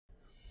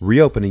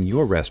Reopening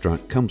your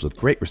restaurant comes with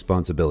great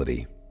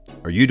responsibility.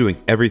 Are you doing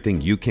everything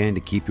you can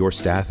to keep your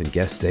staff and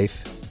guests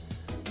safe?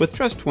 With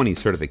Trust 20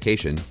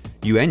 certification,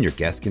 you and your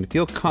guests can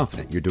feel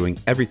confident you're doing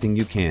everything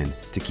you can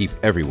to keep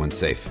everyone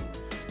safe.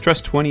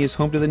 Trust 20 is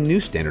home to the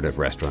new standard of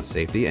restaurant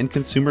safety and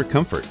consumer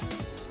comfort.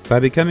 By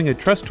becoming a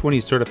Trust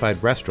 20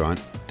 certified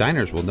restaurant,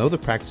 diners will know the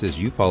practices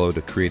you follow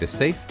to create a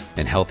safe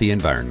and healthy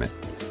environment.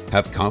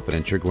 Have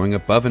confidence you're going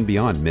above and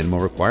beyond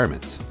minimal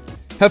requirements.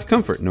 Have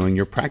comfort knowing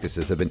your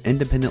practices have been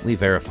independently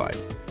verified.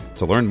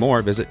 To learn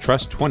more, visit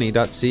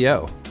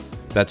trust20.co.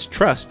 That's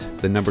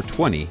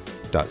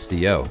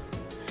trust20.co.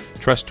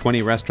 Trust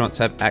 20 restaurants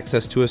have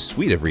access to a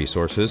suite of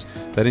resources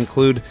that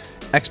include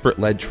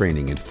expert-led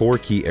training in 4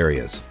 key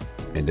areas: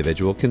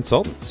 individual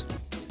consultants,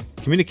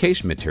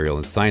 communication material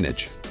and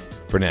signage.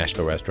 For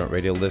Nashville Restaurant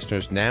Radio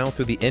listeners, now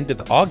through the end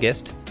of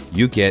August,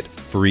 you get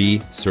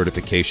free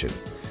certification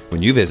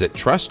when you visit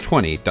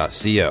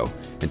trust20.co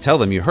and tell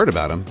them you heard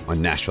about them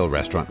on Nashville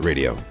Restaurant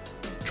Radio.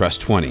 Trust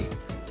 20,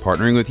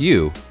 partnering with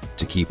you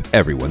to keep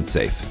everyone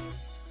safe.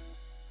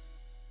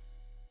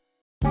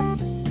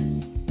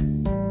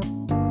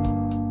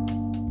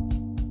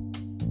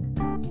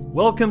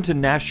 Welcome to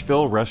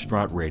Nashville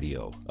Restaurant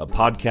Radio, a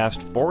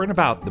podcast for and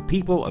about the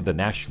people of the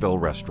Nashville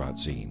restaurant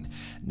scene.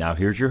 Now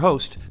here's your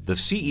host, the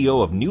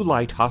CEO of New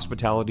Light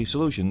Hospitality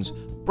Solutions,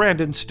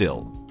 Brandon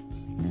Still.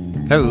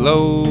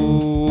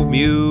 Hello,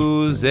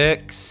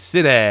 Music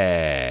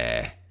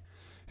City,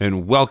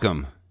 and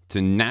welcome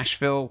to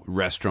Nashville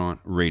Restaurant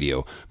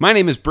Radio. My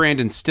name is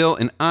Brandon Still,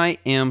 and I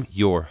am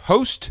your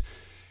host,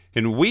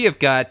 and we have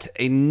got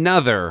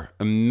another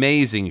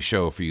amazing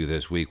show for you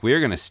this week. We are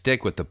going to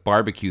stick with the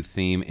barbecue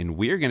theme, and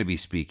we are going to be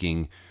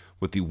speaking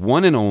with the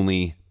one and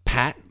only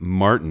Pat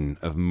Martin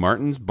of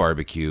Martin's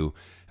Barbecue,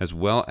 as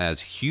well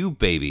as Hugh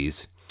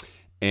Babies.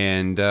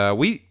 And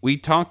we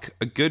talk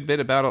a good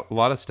bit about a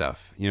lot of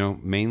stuff,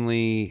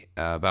 mainly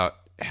about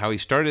how he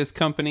started his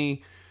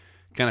company,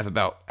 kind of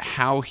about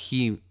how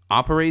he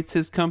operates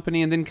his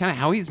company, and then kind of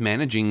how he's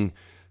managing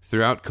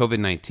throughout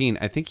COVID-19.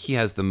 I think he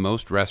has the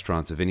most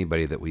restaurants of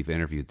anybody that we've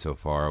interviewed so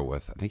far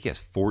with. I think he has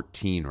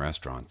 14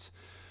 restaurants.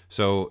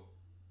 So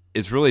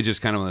it's really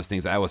just kind of one of those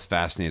things I was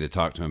fascinated to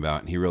talk to him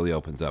about, and he really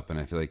opens up, and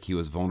I feel like he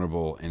was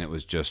vulnerable, and it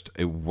was just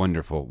a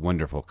wonderful,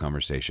 wonderful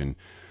conversation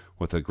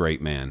with a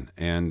great man.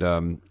 And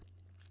I'm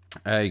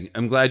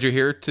glad you're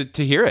here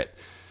to hear it.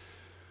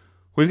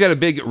 We've got a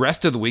big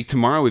rest of the week.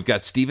 Tomorrow we've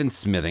got Stephen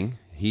Smithing.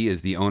 He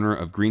is the owner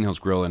of Green Hills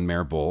Grill in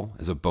Mare Bowl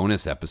as a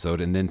bonus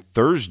episode. And then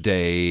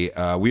Thursday,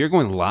 we are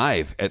going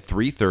live at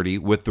 3:30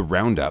 with the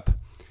Roundup.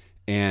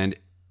 And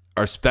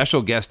our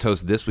special guest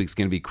host this week is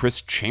going to be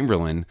Chris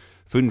Chamberlain,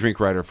 food and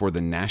drink writer for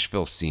the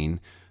Nashville scene.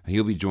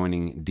 He'll be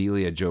joining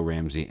Delia, Joe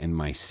Ramsey, and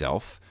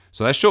myself.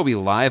 So that show will be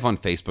live on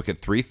Facebook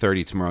at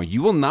 3:30 tomorrow.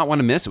 You will not want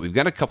to miss it. We've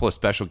got a couple of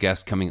special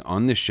guests coming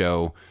on the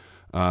show,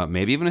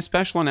 maybe even a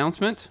special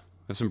announcement.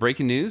 We have some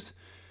breaking news.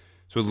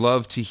 So I'd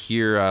love to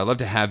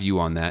have you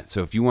on that.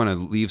 So if you want to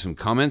leave some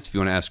comments, if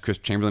you want to ask Chris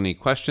Chamberlain any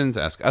questions,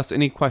 ask us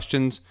any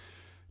questions,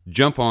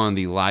 jump on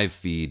the live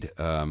feed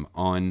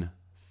on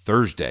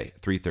Thursday,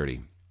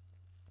 3:30.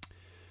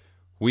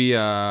 We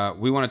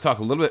want to talk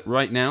a little bit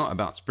right now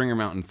about Springer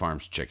Mountain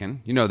Farms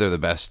chicken. They're the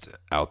best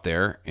out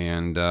there,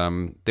 and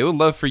they would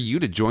love for you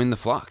to join the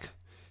flock.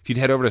 If you'd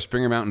head over to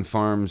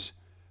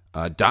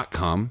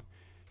springermountainfarms.com,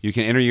 you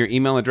can enter your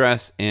email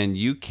address, and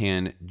you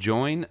can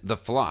join the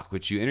flock.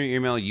 Which you enter your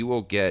email, you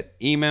will get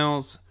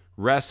emails,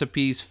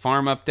 recipes,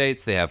 farm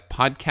updates. They have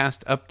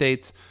podcast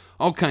updates,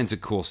 all kinds of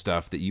cool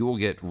stuff that you will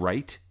get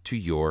right to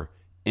your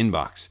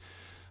inbox.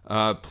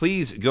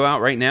 Please go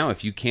out right now.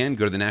 If you can,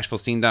 go to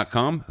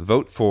thenashvillescene.com.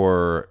 Vote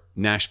for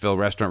Nashville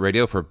Restaurant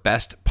Radio for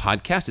Best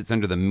Podcast. It's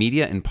under the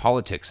Media and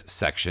Politics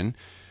section.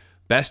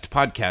 Best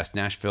Podcast,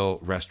 Nashville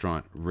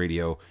Restaurant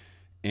Radio.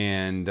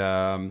 And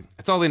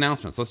that's all the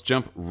announcements. Let's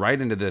jump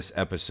right into this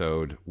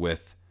episode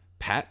with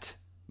Pat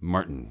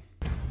Martin.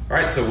 All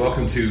right, so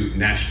welcome to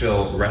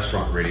Nashville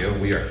Restaurant Radio.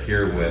 We are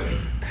here with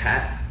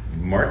Pat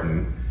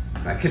Martin.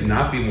 I could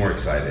not be more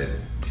excited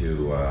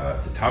to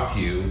talk to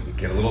you,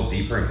 get a little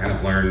deeper, and kind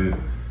of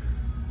learn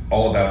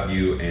all about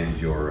you and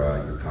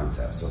your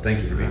concept. So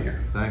thank you for being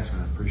here. Thanks,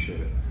 man.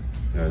 Appreciate it.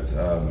 It's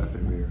happy to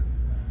be here.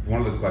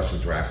 One of the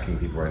questions we're asking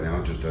people right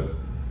now is just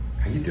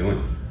how you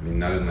doing? I mean,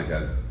 not in like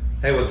a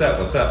hey, what's up?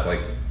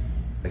 Like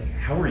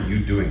how are you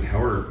doing?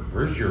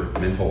 Where's your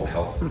mental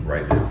health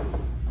right now?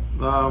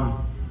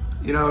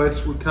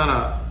 We're kind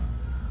of,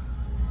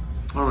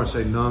 I don't want to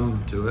say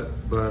numb to it,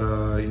 but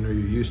you're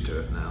used to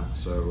it now.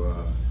 So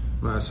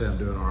I'm not saying I'm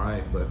doing all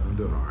right, but I'm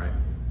doing all right.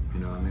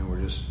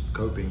 We're just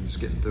coping, just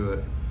getting through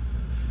it.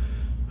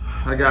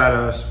 I got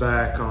us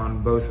back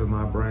on both of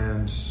my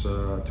brands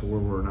to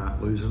where we're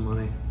not losing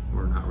money.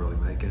 We're not really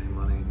making any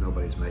money.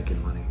 Nobody's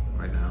making money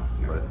right now,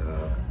 but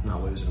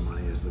not losing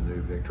money is the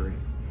new victory.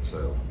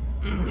 So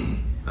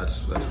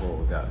that's what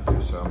we've got to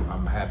do. So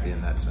I'm happy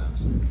in that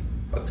sense.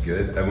 That's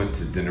good. I went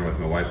to dinner with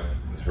my wife.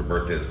 It was her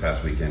birthday this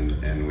past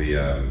weekend, and we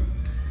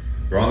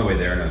were on the way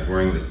there, and I was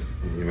wearing this.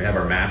 We have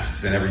our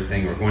masks and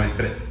everything. We're going,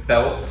 but it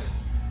felt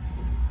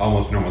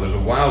almost normal. There's a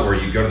while where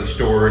you go to the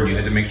store and you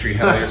had to make sure you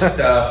had all your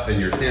stuff and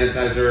your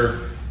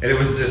sanitizer, and it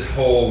was this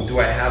whole, do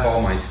I have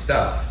all my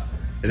stuff?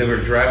 And then we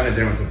were driving to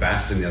dinner with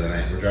Sebastian the other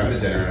night. We're driving to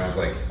dinner, and I was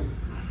like,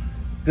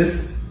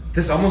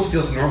 this almost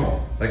feels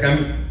normal. Like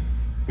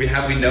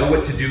we know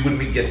what to do when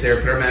we get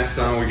there. Put our masks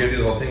on. We're gonna do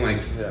the whole thing.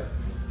 Like, Yeah.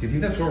 do you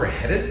think that's where we're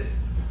headed?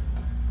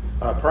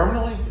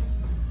 Permanently?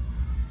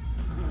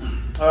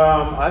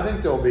 I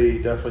think there'll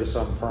be definitely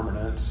some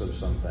permanence of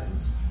some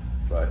things,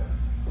 but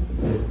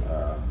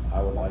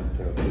I would like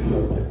to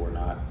hope that we're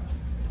not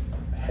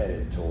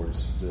headed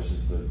towards this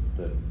is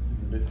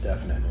the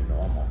definite new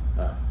normal.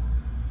 No,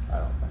 I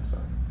don't think so.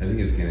 I think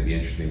it's going to be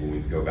interesting when we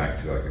go back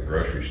to like a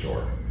grocery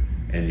store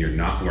and you're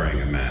not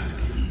wearing a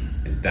mask,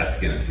 and that's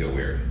going to feel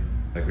weird.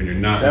 Like when you're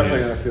not. It's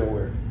definitely going to feel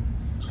weird.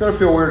 It's going to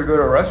feel weird to go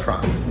to a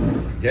restaurant.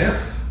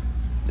 Yeah.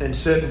 And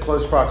sit in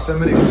close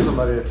proximity with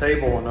somebody at a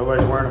table and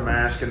nobody's wearing a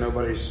mask and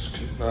nobody's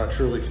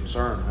truly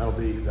concerned.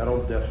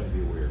 That'll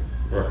definitely be weird.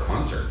 Or a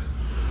concert.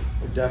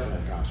 A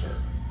definite concert.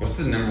 What's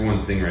the number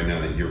one thing right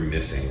now that you're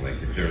missing? Like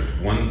if there's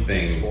one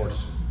thing.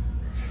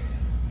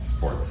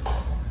 Sports.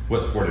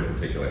 What sport in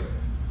particular?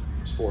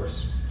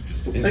 Sports.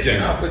 Just in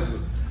general.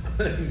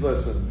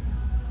 Listen,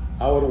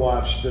 I would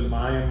watch the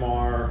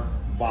Myanmar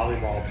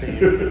volleyball team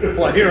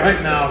play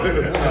right now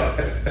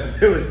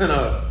if it was in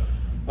a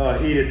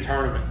heated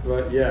tournament.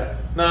 But yeah,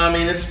 no, I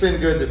mean it's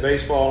been good that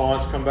baseball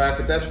wants to come back,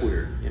 but that's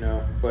weird,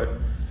 But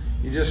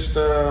you just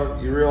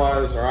you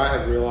realize, or I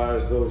have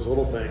realized, those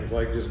little things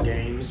like just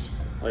games.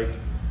 Like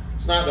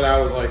it's not that I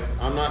was like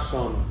I'm a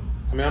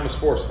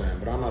sports fan,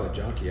 but I'm not a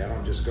junkie. I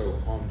don't just go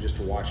home just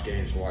to watch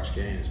games.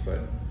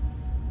 But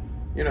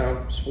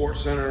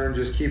Sports Center and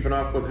just keeping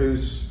up with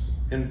who's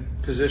in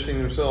positioning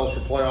themselves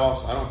for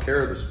playoffs. I don't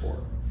care the sport.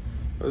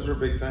 Those are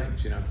big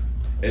things,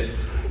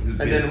 It's and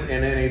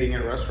then eating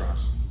at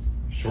restaurants.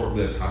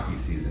 Short-lived hockey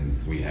season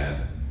we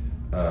had.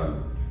 Are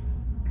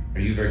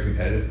you a very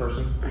competitive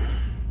person?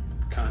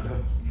 Kind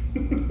of.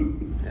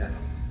 Yeah.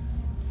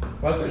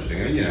 Well, that's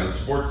interesting. I mean,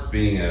 sports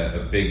being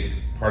a big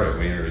part of it.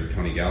 When you interviewed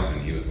Tony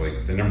Galzin, he was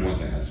like, the number one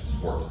thing is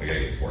sports. I gotta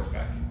get sports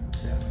back.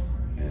 Yeah.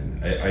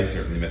 And I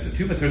certainly miss it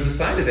too. But there's a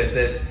side of it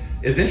that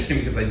is interesting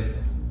because I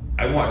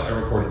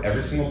record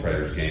every single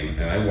Predators game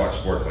and I watch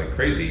sports like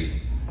crazy.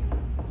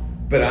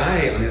 But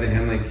I, on the other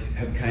hand,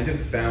 have kind of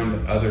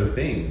found other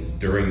things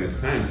during this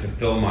time to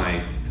fill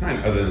my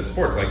time other than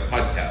sports, like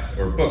podcasts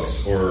or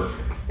books or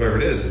whatever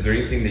it is. Is there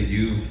anything that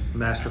you've...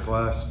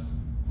 Masterclass.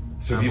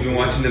 So have you been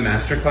watching the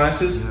master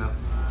classes? Yeah.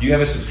 Do you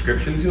have a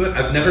subscription to it?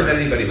 I've never met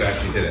anybody who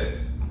actually did it.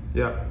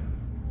 Yeah.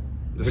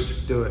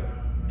 Just do it.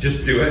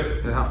 Just do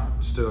it? Yeah,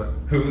 just do it.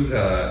 Who's...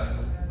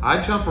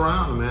 I jump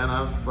around, man.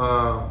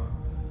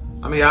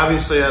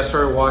 Obviously I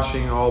started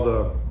watching all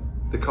the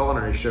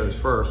culinary shows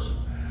first.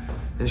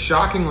 And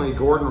shockingly,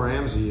 Gordon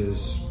Ramsay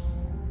is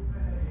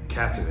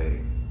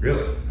captivating.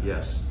 Really?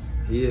 Yes.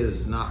 He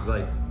is not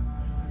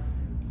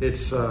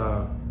it's,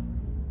 I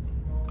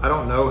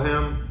don't know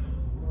him.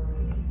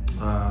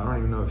 I don't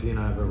even know if he and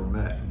I have ever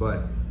met,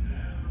 but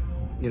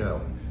the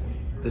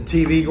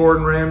TV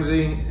Gordon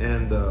Ramsay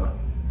and the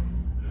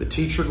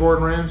teacher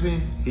Gordon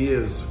Ramsay, he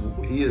is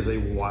a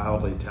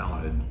wildly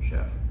talented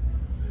chef.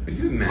 Could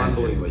you imagine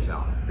unbelievably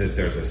talented that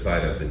there's a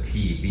side of the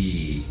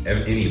TV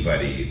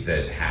anybody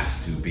that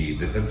has to be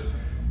that's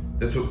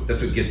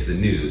what gets the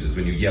news is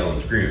when you yell and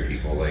scream at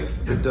people.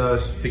 It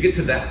does. To get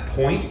to that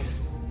point,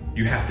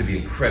 you have to be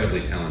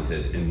incredibly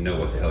talented and know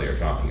what the hell you're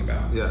talking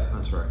about. Yeah,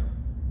 that's right.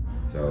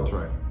 So that's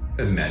right.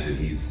 Imagine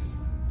he's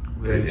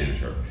pretty damn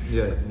sharp.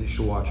 Yeah, you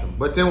should watch him.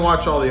 But then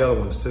watch all the other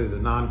ones too, the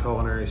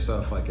non-culinary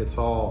stuff. It's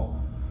all.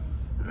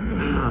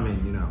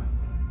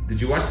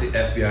 Did you watch the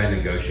FBI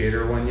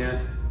Negotiator one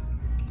yet?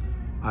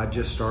 I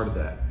just started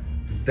that.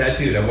 That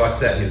dude, I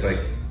watched that. He's like,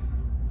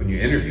 when you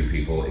interview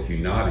people, if you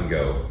nod and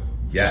go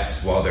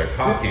yes while they're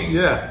talking,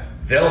 yeah,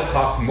 they'll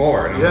talk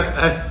more. And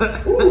I'm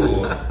like,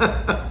 ooh.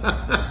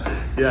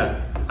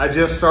 Yeah, I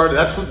just started.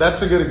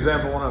 That's a good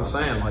example of what I'm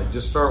saying.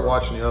 Just start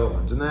watching the other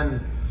ones, and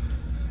then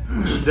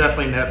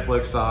definitely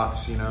Netflix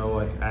docs.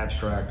 Like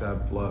Abstract. I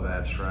love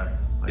Abstract.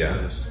 I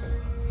just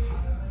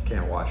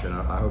can't watch it.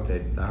 I hope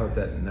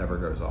that never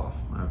goes off.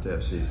 I hope they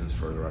have seasons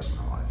for the rest of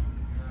my life.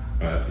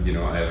 I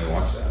haven't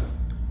watched that.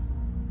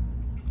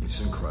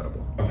 It's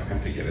incredible. I'm gonna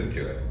have to get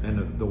into it.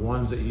 And the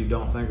ones that you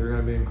don't think are going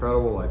to be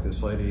incredible, like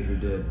this lady who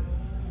did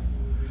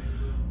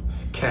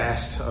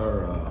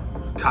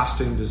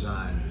costume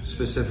design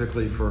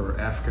specifically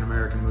for African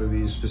American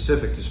movies,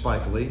 specific to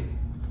Spike Lee.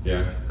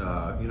 Yeah.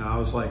 I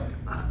was like,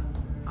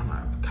 I'm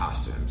not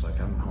costumes. What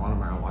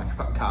am I going to like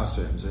about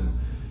costumes? And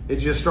it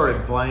just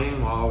started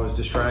playing while I was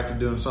distracted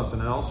doing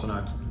something else, and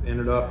I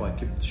ended up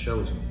the show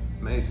was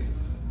amazing.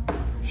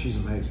 She's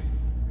amazing.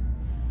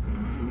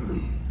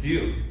 Do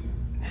you?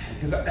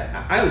 Because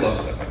I love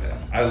stuff like that.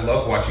 I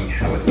love watching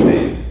how it's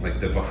made, like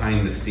the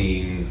behind the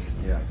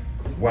scenes. Yeah.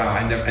 Wow,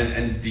 I never.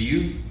 And are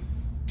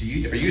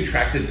you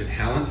attracted to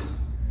talent?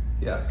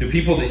 Yeah. Do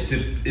people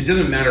it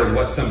doesn't matter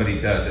what somebody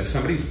does. If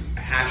somebody's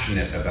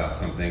passionate about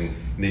something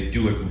and they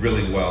do it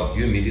really well, do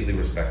you immediately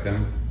respect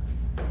them?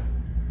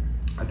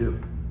 I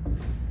do.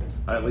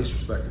 I at least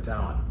respect the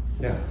talent.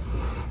 Yeah.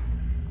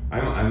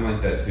 I'm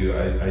like that too.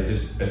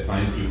 I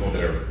find people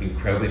that are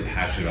incredibly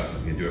passionate about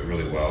something and do it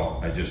really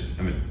well.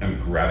 I'm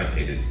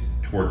gravitated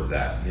towards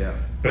that. Yeah.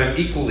 But I'm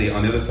equally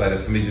on the other side.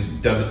 If somebody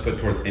just doesn't put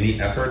towards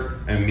any effort,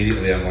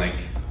 immediately I'm like,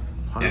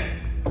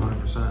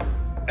 100%.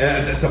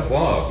 And that's a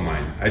flaw of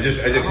mine. I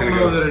don't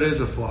know that it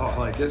is a flaw.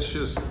 Like, it's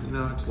just,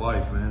 it's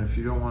life, man. If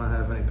you don't want to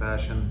have any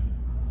passion,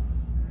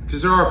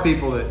 because there are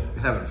people that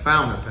haven't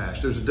found their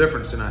passion. There's a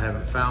difference in I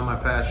haven't found my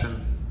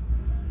passion,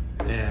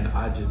 and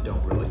I just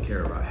don't really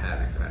care about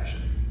having passion.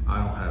 I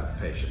don't have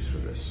patience for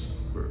this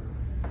group.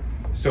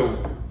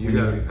 So you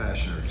got to be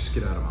passionate, or just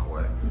get out of my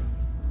way.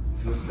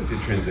 So this is a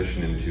good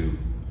transition into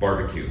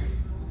barbecue,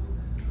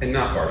 and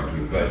not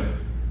barbecue, but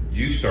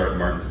you start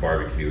Martin's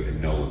Barbecue in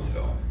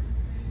Nolensville.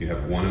 You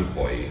have one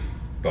employee,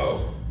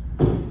 Bo,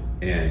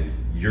 and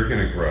you're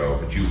going to grow,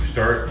 but you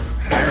start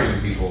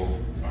hiring people.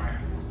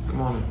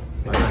 Come on,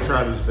 I gotta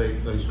try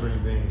these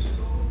green beans.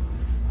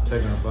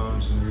 Taking our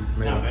bones and you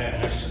made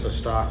a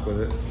stock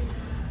with it.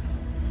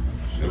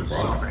 No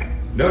problem. Sorry.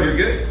 No, you're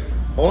good.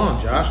 Hold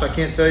on, Josh. I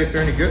can't tell you if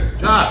they're any good.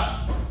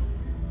 Josh!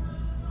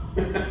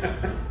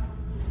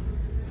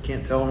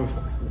 Can't tell him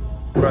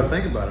what I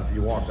think about it if he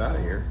walks out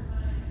of here.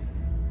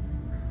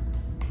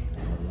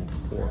 I don't want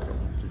the pork, I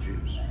want the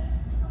juice.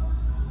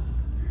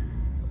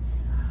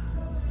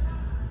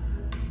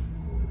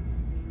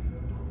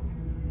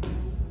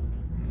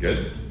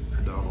 Good.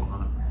 A dog will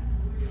hunt.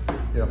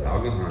 Yep.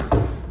 Dog will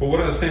hunt. Well, what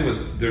I was saying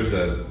was there's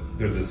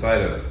a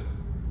side of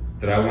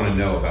that I want to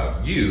know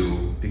about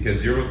you,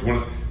 because you're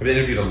I've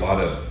interviewed a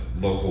lot of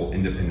local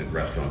independent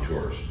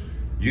restaurateurs.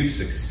 You've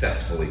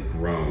successfully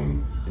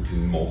grown into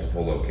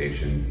multiple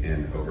locations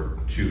and over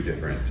 2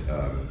 different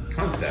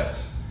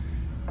concepts.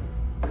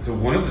 So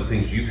one of the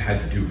things you've had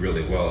to do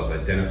really well is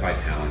identify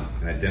talent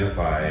and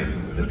identify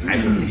the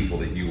type of people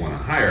that you want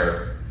to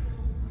hire.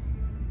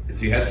 And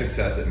so you had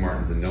success at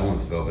Martin's in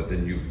Nolensville, but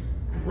then you've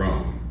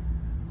grown.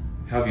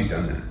 How have you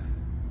done that?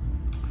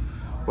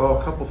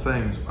 Well, a couple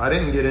things. I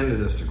didn't get into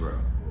this to grow.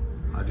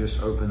 I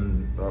just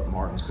opened up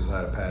Martin's because I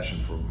had a passion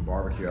for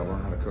barbecue. I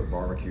learned how to cook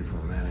barbecue from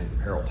a man named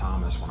Harold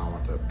Thomas when I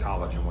went to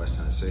college in West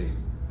Tennessee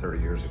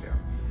 30 years ago.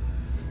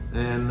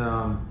 And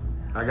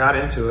I got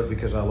into it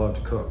because I love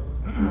to cook.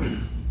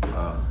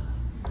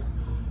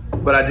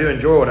 But I do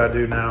enjoy what I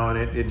do now, and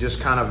it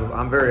just kind of,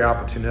 I'm very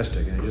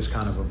opportunistic, and it just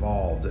kind of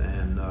evolved.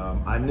 And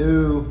I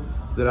knew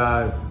that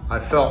I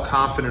felt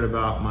confident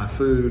about my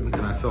food,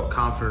 and I felt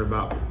confident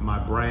about my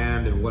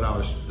brand and what I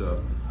was,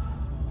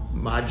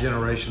 my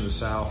generation of the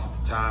South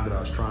at the time that I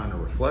was trying to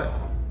reflect,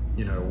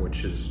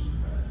 which is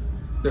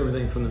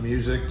everything from the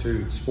music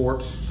to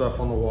sports stuff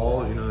on the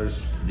wall.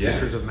 There's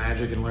pictures of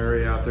Magic and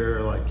Larry out there,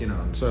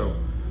 and so,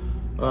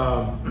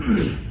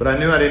 but I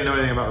knew I didn't know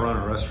anything about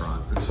running a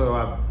restaurant. And so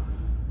I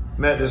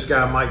met this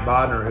guy, Mike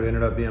Bodner, who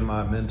ended up being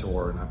my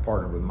mentor, and I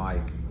partnered with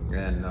Mike.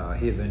 And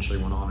he eventually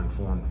went on and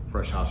formed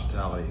Fresh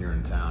Hospitality here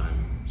in town,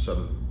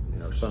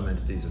 and some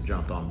entities have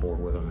jumped on board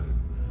with him.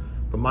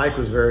 But Mike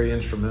was very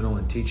instrumental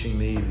in teaching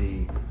me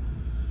the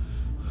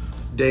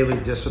daily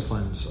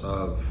disciplines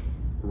of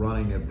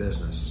running a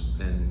business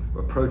and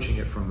approaching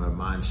it from a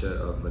mindset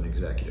of an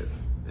executive,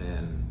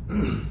 and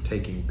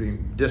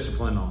being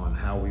disciplined on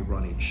how we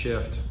run each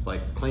shift,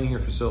 like cleaning your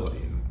facility,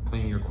 and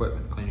cleaning your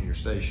equipment, cleaning your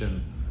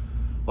station,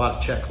 a lot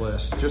of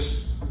checklists,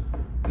 just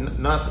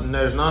nothing.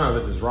 There's none of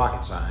it that's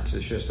rocket science.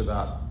 It's just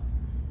about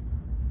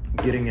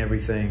getting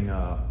everything,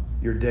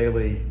 your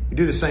daily, you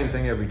do the same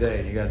thing every day,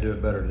 and you got to do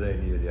it better today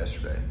than you did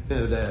yesterday. At the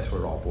end of the day, that's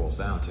what it all boils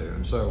down to.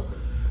 And so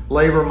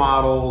labor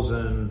models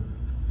and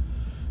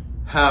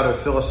how to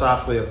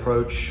philosophically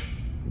approach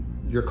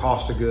your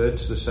cost of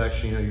goods, the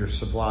section, your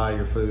supply,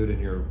 your food,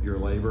 and your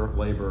labor.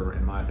 Labor,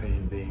 in my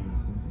opinion, being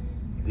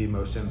the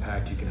most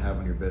impact you can have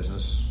on your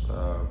business,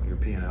 your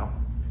P&L.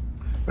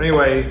 But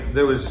anyway,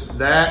 there was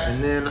that,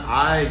 and then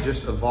I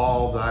just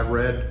evolved. I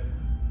read,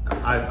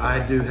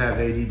 I do have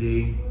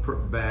ADD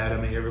bad. I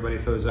mean, everybody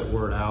throws that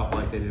word out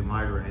like they do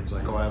migraines,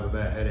 like, oh, I have a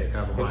bad headache, I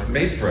have a migraine. It's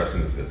made for us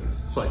in this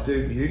business. It's like,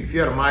 dude, if you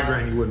had a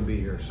migraine, you wouldn't be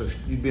here. So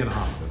you'd be in a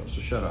hospital,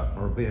 so shut up,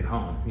 or be at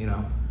home,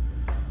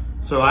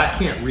 So I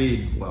can't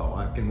read well.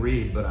 I can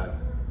read, but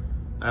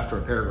after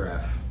a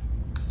paragraph.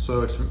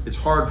 So it's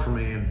hard for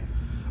me, and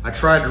I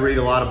tried to read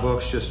a lot of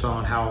books just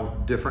on how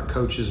different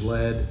coaches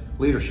led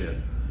leadership.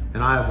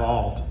 And I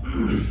evolved.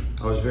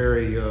 I was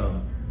very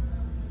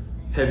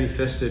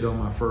heavy-fisted on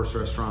my first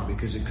restaurant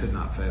because it could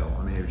not fail.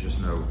 I mean, it was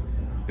just no,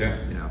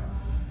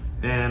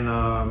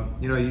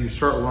 And, you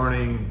start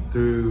learning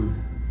through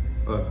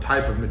a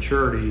type of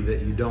maturity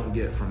that you don't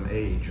get from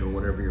age or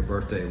whatever your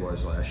birthday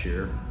was last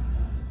year,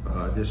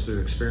 just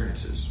through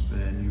experiences.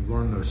 And you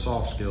learn those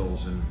soft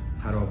skills and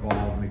how to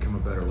evolve and become a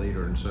better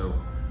leader. And so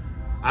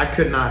I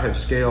could not have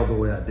scaled the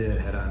way I did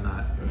had I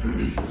not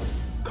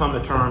come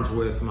to terms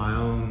with my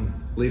own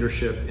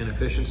leadership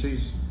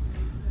inefficiencies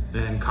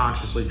and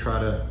consciously try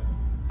to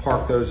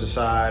park those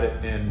aside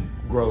and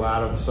grow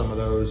out of some of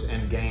those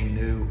and gain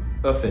new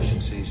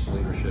efficiencies to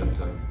leadership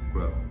to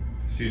grow.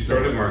 So you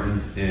started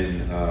Martin's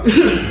in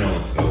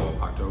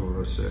Nolensville.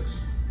 October 06.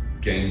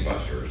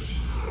 gangbusters.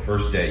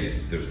 First day,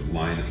 there's a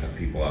line of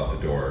people out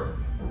the door.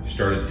 You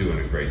started doing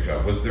a great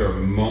job. Was there a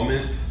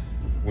moment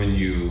when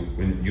you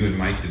and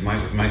Mike,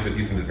 was Mike with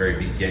you from the very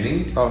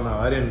beginning? Oh, no,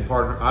 I didn't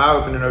partner. I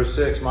opened in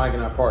 06. Mike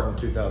and I partnered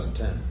in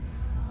 2010.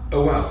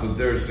 Oh, wow.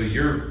 So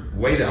you're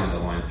way down the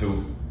line. So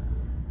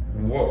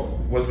what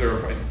was there?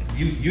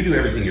 You do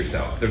everything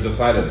yourself. There's a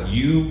side of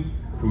you,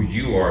 who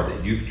you are,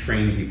 that you've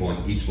trained people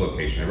in each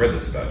location. I read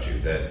this about you,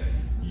 that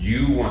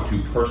you want to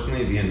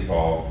personally be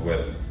involved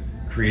with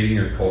creating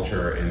your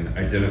culture and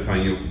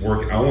identifying your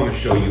work. I want to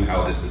show you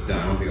how this is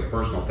done. I want to take a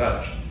personal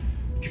touch.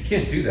 But you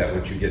can't do that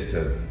once you get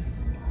to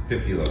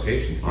 50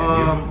 locations, can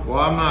you? Well,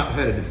 I'm not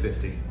headed to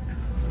 50.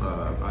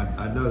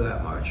 I know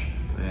that much,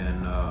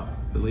 and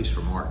at least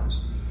for Martin's.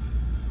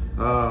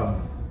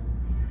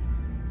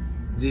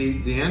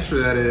 The answer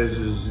to that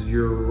is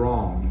you're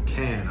wrong. You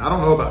can. I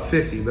don't know about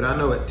 50, but I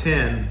know at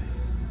 10,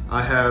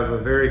 I have a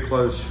very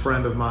close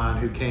friend of mine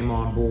who came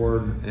on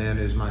board and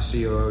is my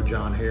COO,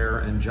 John Hare.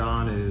 And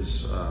John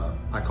is,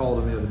 I called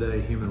him the other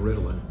day, human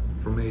Ritalin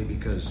for me,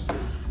 because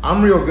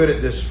I'm real good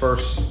at this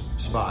first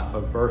spot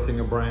of birthing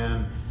a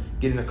brand,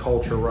 getting the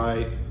culture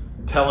right,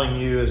 telling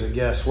you as a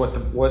guest what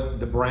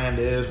the brand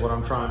is, what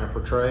I'm trying to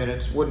portray, and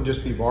it wouldn't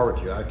just be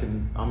barbecue.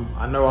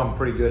 I know I'm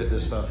pretty good at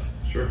this stuff.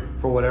 Sure.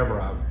 For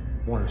whatever I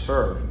want to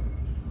serve.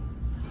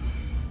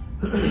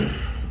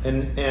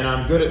 And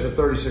I'm good at the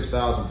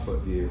 36,000 foot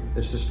view.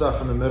 It's the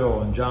stuff in the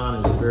middle, and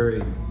John is a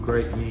very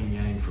great yin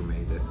yang for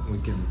me, that we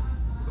can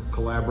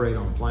collaborate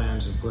on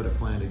plans and put a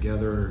plan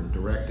together and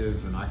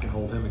directive, and I can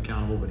hold him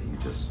accountable, but he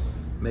just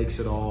makes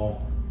it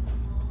all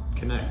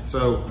connect.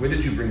 So when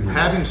did you bring him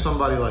having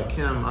somebody like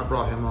him, I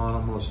brought him on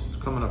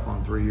almost coming up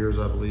on 3 years,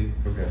 I believe.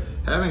 Okay.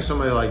 Having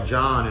somebody like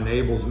John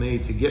enables me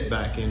to get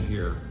back in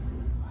here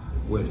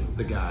with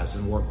the guys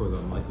and work with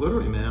them, like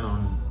literally, man,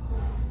 on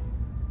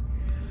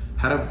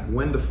how to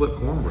when to flip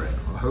cornbread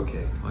or hoe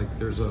cake. Like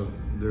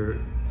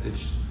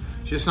it's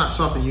just not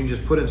something you can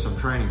just put in some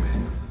training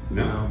manual.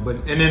 No. You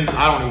know? And then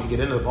I don't even get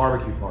into the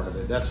barbecue part of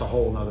it. That's a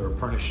whole nother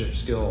apprenticeship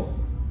skill.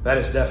 That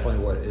is definitely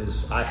what it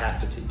is. I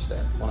have to teach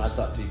that. When I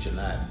stop teaching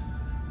that,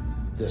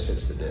 this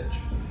hits the ditch.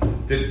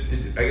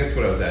 I guess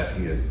what I was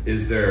asking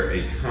is there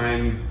a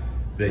time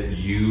that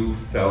you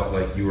felt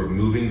like you were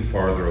moving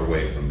farther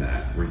away from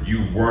that, where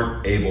you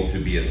weren't able to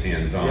be as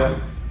hands-on? Yeah.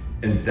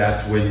 And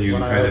that's when you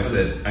kind of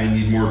said, I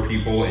need more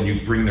people, and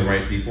you bring the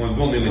right people. And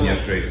Will Newman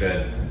yesterday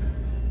said,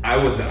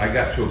 I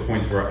got to a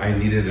point where I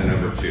needed a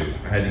number two.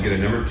 I had to get a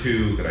number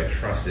two that I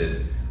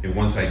trusted, and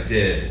once I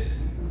did,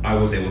 I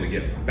was able to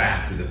get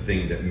back to the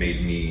thing that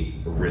made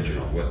me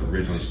original, what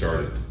originally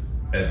started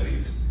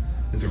Edley's.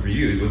 And so for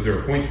you, was there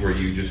a point where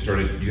you just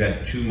started, you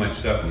had too much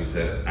stuff and you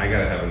said, I got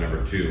to have a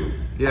number two?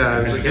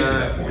 Yeah, it was to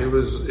that point. It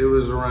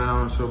was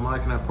around, so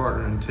Mike and I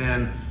partnered in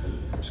 10.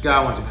 This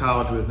guy I went to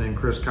college with named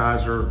Chris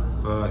Kaiser.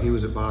 He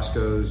was at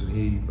Bosco's,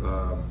 and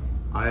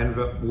I ended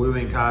up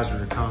wooing Kaiser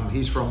to come.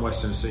 He's from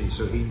West Tennessee,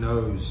 so he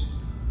knows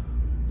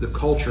the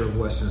culture of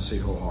West Tennessee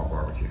whole hog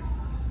barbecue.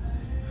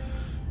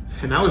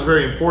 And that was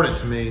very important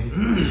to me.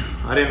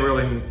 I didn't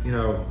really,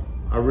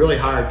 I really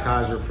hired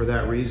Kaiser for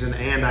that reason,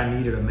 and I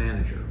needed a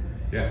manager.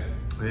 Yeah.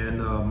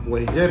 And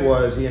what he did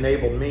was he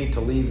enabled me to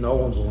leave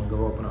Nolensville and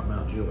go open up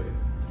Mount Juliet.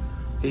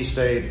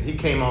 He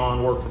came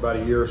on, worked for about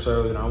a year or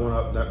so, then I went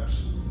up.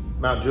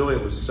 Mount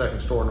Juliet was the second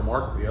store in the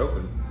market we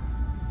opened.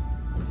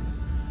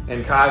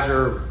 And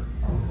Kaiser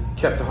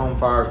kept the home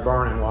fires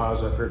burning while I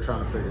was up here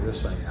trying to figure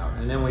this thing out.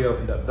 And then we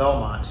opened up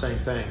Belmont, same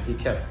thing. He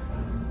kept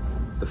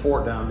the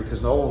fort down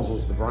because Nolensville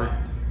was the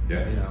brand.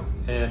 Yeah.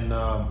 And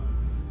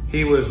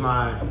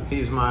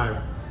he's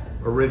my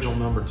original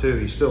number two.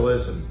 He still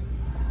is, and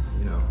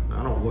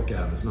I don't look at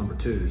him as number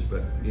twos,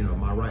 but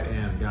my right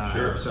hand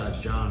guy besides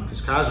John,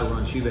 because Kaiser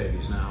runs Hugh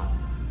Babies now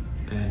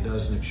and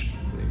does an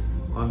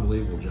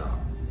unbelievable job.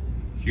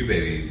 Hugh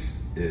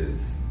Babies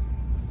is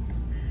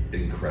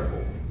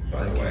incredible,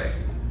 by the way.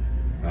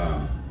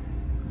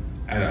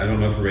 I don't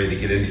know if we're ready to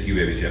get into Hugh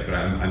Babies yet, but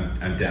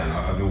I'm down.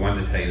 I've been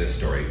wanting to tell you this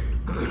story.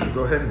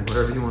 Go ahead, and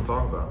whatever you want to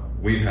talk about.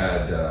 We've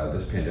had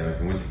this pandemic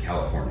and went to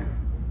California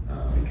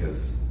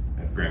because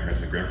I have grandparents.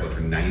 My grandfather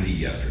turned 90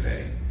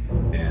 yesterday,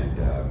 and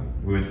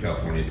we went to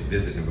California to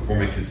visit him before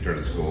my kids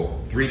started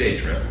school. 3-day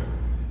trip.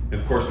 And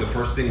of course, the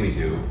first thing we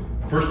do,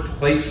 first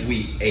place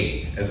we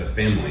ate as a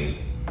family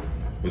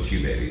was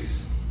Hugh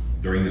Babies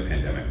during the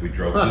pandemic. We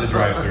drove through the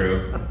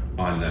drive-thru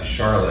on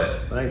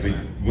Charlotte. Thanks, we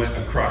man. went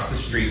across the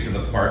street to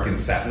the park and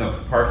sat in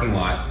the parking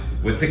lot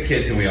with the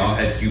kids, and we all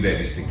had Hugh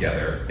Babies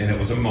together. And it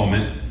was a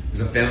moment. It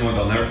was a family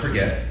moment I'll never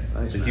forget.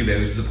 Thanks, that man. Hugh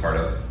Babies was a part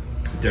of.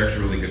 Derek's a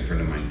really good friend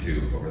of mine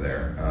too over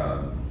there.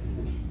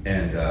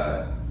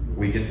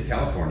 We get to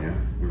California.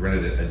 We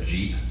rented a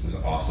Jeep. It was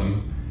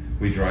awesome.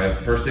 We drive.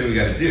 First thing we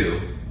got to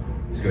do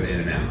is go to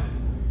In-N-Out.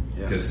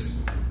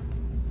 Because,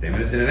 damn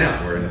it, it's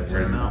In-N-Out. We're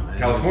in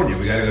California.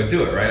 We got to go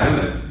do it, right?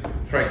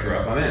 That's right, grew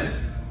up. I'm in.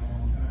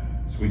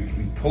 So we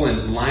pull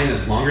in. Line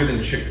is longer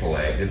than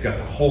Chick-fil-A. They've got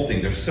the whole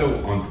thing. They're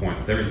so on point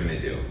with everything they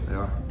do.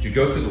 Yeah. But you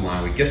go through the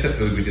line. We get the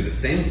food. We do the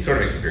same sort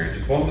of experience.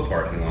 We pull into the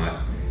parking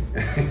lot.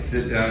 And I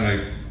sit down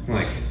and I'm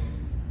like,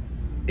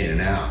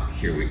 In-N-Out,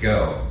 here we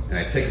go. And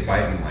I take a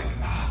bite and I'm like,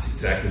 oh, it's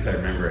exactly as I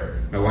remember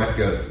it. My wife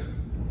goes,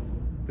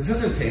 this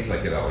doesn't taste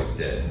like it always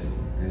did.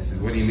 And I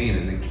said, what do you mean?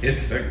 And the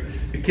kids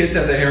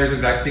have their hammers in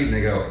the back seat and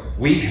they go,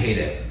 we hate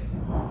it.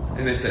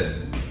 And they said,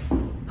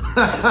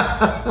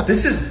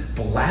 this is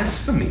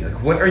blasphemy.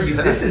 Like, what are you?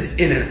 This is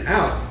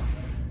In-N-Out.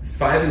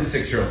 5 and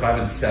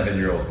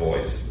 7-year-old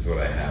boys is what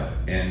I have.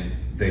 And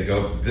they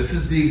go, this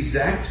is the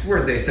exact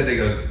word they said. They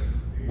go,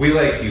 we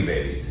like Hugh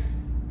Babies.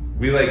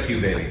 We like Hugh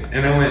Babies.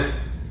 And I went,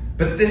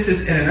 but this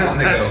is In-N-Out. And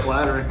they go,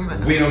 flattering,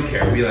 man. We don't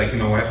care. We like, and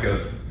my wife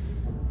goes,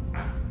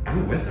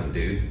 I'm with them,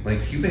 dude. Like,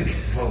 Hugh Babies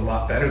is a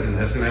lot better than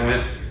this. And I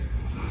went,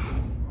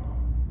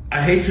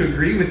 I hate to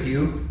agree with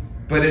you,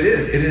 but it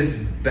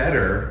is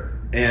better.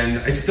 And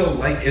I still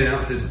like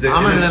In-N-Out.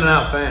 I'm an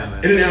In-N-Out fan,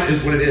 man. In-N-Out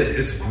is what it is.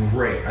 It's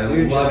great. I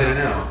love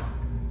In-N-Out.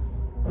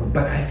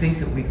 But I think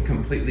that we've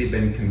completely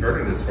been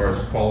converted as far as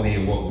quality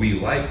and what we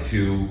like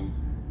to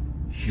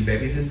Hugh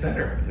Babies is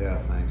better. Yeah,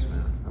 thanks,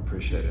 man. I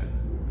appreciate it.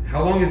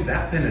 How long has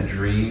that been a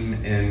dream?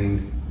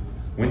 And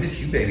when did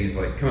Hugh Babies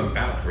like come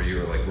about where you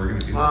were like, we're going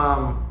to do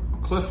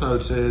this? Cliff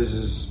Notes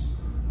is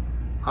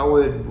I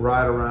would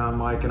ride around,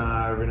 Mike and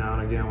I every now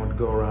and again would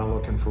go around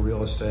looking for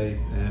real estate,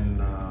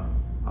 and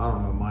I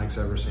don't know if Mike's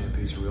ever seen a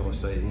piece of real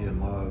estate he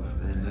didn't love,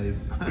 and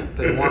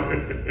they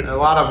weren't, a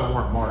lot of them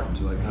weren't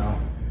Martins. Like,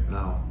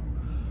 no.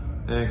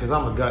 And because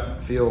I'm a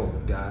gut feel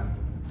guy,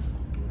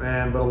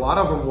 but a lot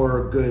of them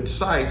were good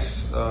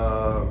sites,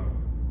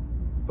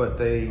 but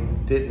they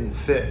didn't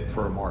fit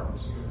for a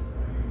Martins.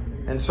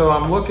 And so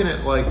I'm looking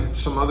at like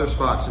some other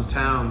spots in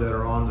town that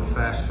are on the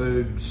fast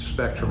food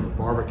spectrum of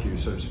barbecue,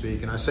 so to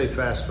speak. And I say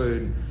fast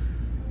food,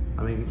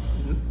 I mean,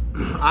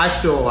 I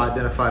still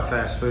identify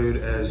fast food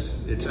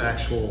as its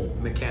actual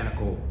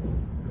mechanical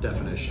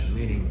definition,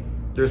 meaning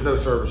there's no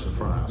service in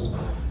front of us.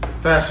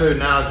 Fast food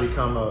now has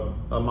become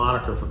a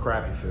moniker for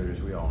crappy food,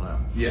 as we all know.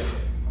 Yeah.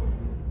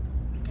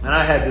 And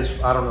I had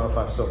this, I don't know if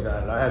I've still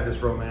got it, I had this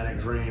romantic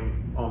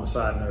dream on the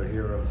side note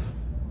here of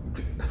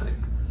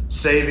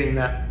saving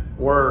that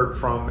word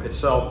from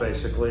itself,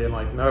 basically, and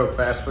like, no,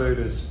 fast food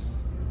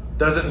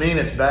doesn't mean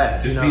it's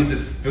bad. Just means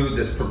it's food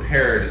that's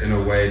prepared in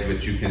a way to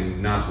which you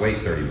can not wait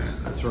 30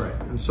 minutes. That's right.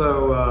 And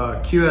so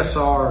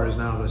QSR is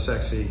now the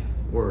sexy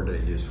word they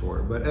use for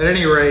it. But at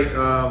any rate,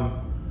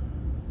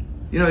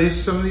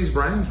 some of these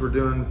brands were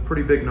doing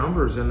pretty big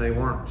numbers and they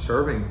weren't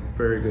serving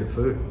very good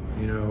food,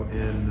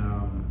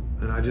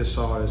 and I just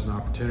saw it as an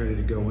opportunity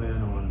to go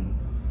in on,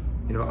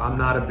 I'm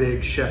not a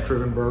big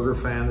chef-driven burger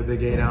fan, the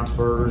big 8-ounce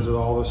burgers with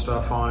all the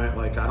stuff on it.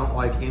 Like, I don't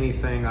like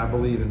anything. I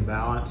believe in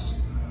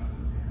balance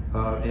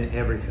in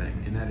everything,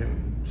 and that it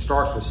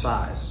starts with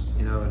size.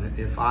 And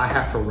if I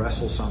have to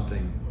wrestle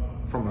something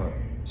from a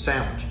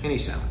sandwich, any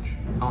sandwich,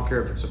 I don't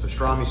care if it's a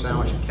pastrami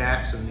sandwich at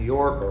Katz in New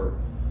York, or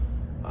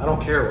I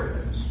don't care what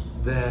it is,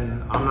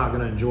 then I'm not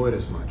going to enjoy it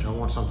as much. I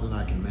want something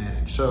I can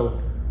manage.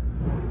 So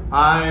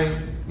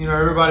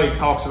everybody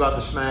talks about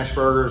the smash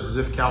burgers as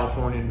if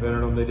California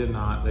invented them. They did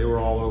not. They were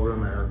all over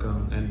America.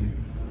 And,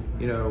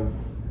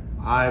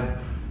 I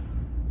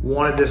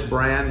wanted this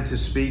brand to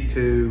speak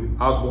to,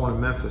 I was born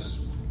in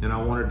Memphis, and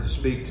I wanted to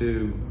speak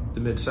to the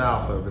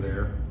Mid-South over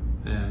there.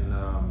 And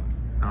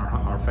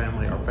our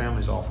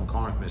family's all from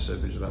Corinth,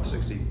 Mississippi, which is about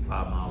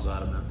 65 miles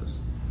out of Memphis.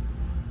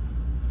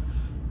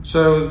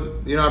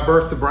 So, I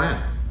birthed the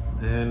brand.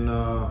 And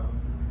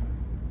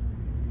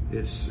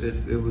it's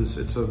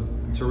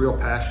a real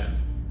passion.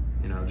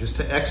 Just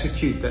to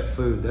execute that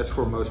food. That's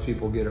where most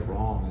people get it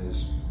wrong,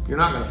 is you're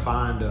not going to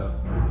find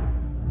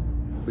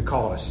we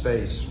call it a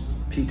space,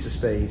 pizza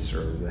space,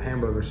 or the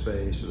hamburger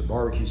space, or the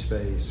barbecue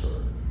space, or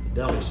the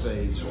deli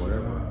space, or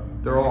whatever.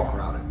 They're all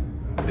crowded.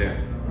 Yeah.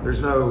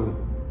 There's no,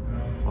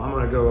 I'm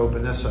going to go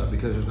open this up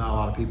because there's not a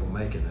lot of people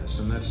making this.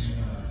 And that's,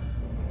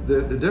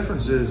 the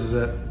difference is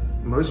that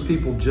most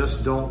people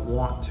just don't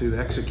want to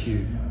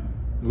execute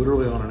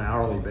literally on an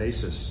hourly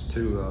basis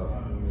to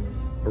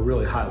a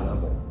really high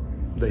level.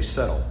 They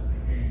settle.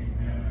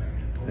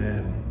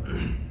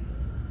 And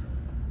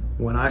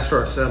when I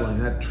start settling,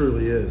 that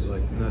truly is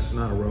like, that's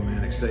not a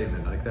romantic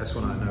statement. Like, that's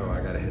when I know I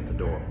got to hit the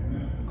door.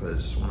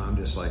 Because when I'm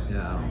just like,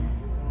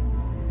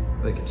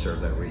 they can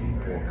serve that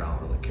reheat pork, I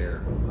don't really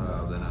care.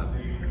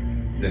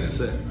 Then it's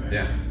it.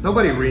 Yeah.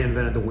 Nobody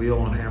reinvented the wheel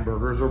on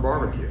hamburgers or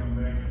barbecue.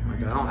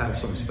 Like, I don't have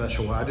some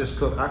special way. I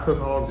cook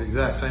hogs the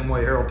exact same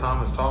way Harold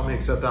Thomas taught me,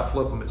 except I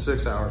flip them at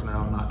 6 hours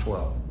now and not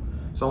 12.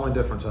 It's the only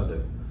difference I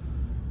do.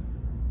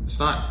 It's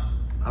not,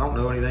 I don't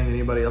know anything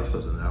anybody else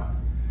doesn't know.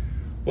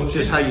 Well, it's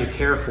just how you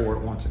care for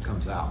it once it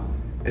comes out.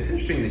 It's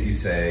interesting that you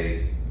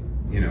say,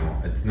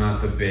 it's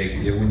not the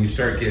big, when you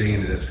start getting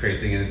into this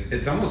crazy thing, and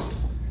it's almost,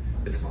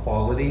 it's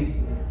quality,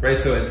 right?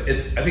 So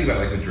it's I think about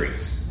like with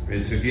drinks,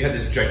 right? So if you have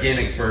this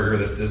gigantic burger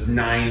that's this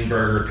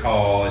 9-burger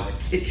tall, it's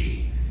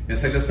kitschy. And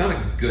it's like, that's not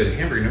a good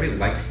hamburger. Nobody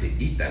likes to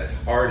eat that. It's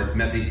hard, it's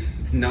messy,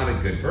 it's not a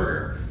good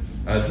burger.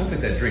 It's almost like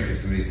that drink if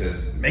somebody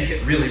says, make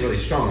it really, really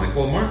strong. Like,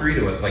 well,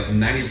 margarita with like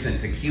 90%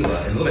 tequila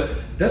and a little bit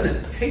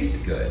doesn't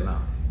taste good. No.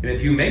 And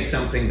if you make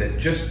something that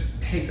just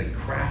tastes like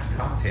craft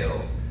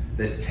cocktails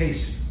that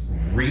taste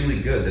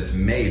really good, that's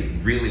made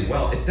really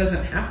well. It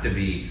doesn't have to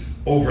be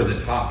over the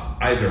top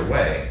either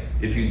way.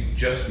 If you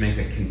just make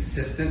a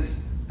consistent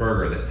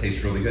burger that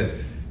tastes really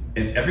good.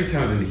 And every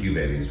time I've been to Hugh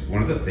Baby's,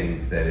 one of the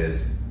things that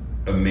is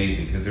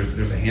amazing, because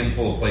there's a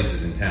handful of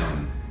places in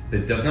town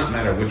that does not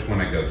matter which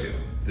one I go to.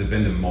 I've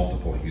been to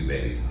multiple Hugh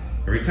Baby's.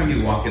 Every time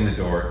you walk in the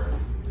door,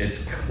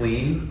 it's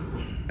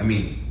clean. I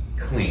mean,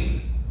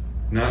 clean.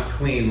 Not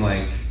clean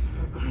like,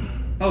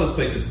 oh, this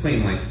place is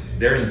clean. Like,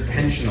 they're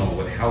intentional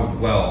with how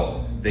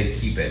well they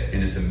keep it,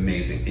 and it's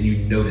amazing. And you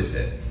notice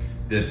it.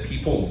 The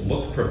people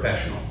look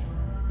professional.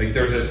 Like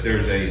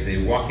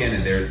they walk in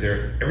and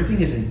they're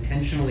everything is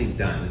intentionally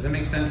done. Does that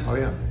make sense? Oh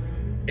yeah.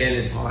 And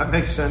it's that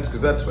makes sense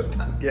because that's what.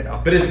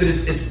 Yeah. But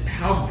it's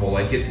palpable.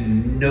 Like, it's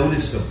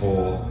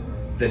noticeable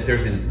that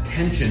there's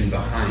intention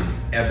behind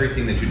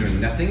everything that you're doing.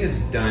 Nothing is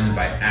done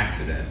by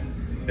accident.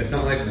 It's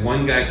not like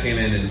one guy came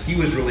in and he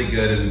was really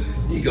good,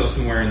 and you go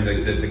somewhere and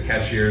the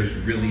cashier is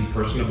really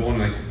personable, and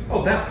like,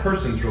 oh, that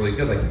person's really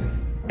good. Like,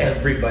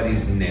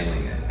 everybody's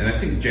nailing it. And I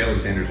think Jay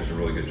Alexander's does a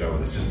really good job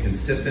with this. Just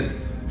consistent,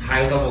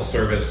 high-level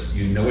service.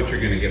 You know what you're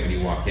going to get when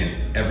you walk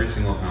in every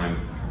single time.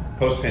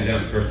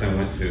 Post-pandemic, first time I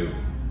went to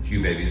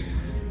Hugh Baby's,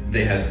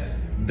 they had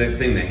the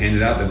thing they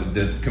handed out that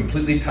was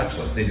completely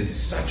touchless. They did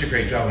such a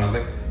great job, and I was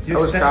like, that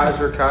was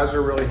Kaiser.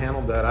 Kaiser really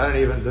handled that. I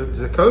didn't even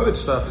the COVID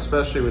stuff,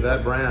 especially with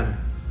that brand.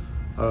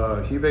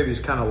 Hugh Baby's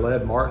kind of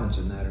led Martin's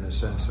in that, in a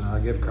sense, and I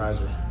give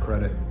Kaiser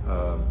credit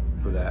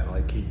for that.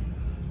 Like, he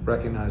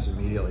recognized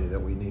immediately that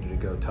we needed to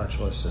go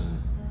touchless,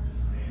 and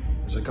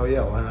it was like, oh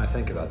yeah, why didn't I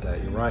think about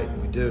that? You're right,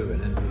 and we do.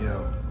 And then,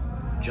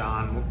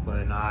 John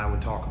and I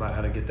would talk about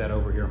how to get that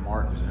over here at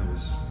Martin's, and it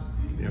was,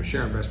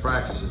 sharing best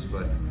practices.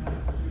 But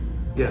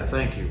yeah,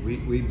 thank you.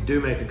 We do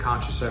make a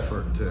conscious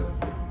effort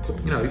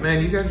to,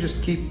 man, you got to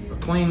just keep a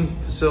clean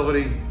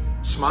facility,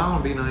 smile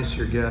and be nice to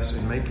your guests,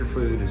 and make your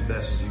food as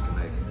best as you can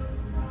make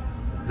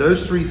it.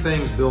 Those three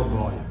things build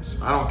volumes.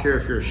 I don't care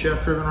if you're a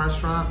chef-driven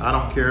restaurant. I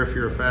don't care if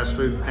you're a fast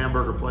food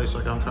hamburger place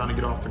like I'm trying to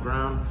get off the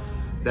ground.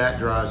 That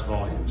drives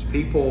volumes.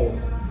 People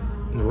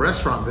in the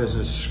restaurant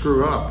business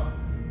screw up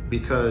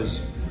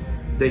because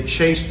they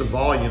chase the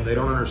volume. They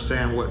don't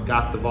understand what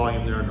got the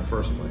volume there in the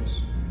first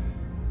place.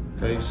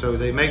 Okay, so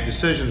they make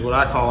decisions, what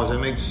I call is they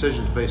make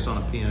decisions based on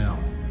a P&L,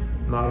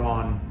 not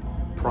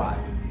on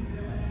pride.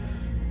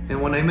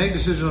 And when they make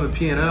decisions on a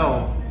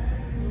P&L,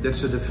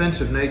 that's a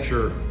defensive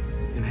nature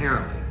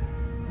inherently.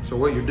 So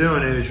what you're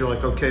doing is you're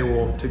like, okay,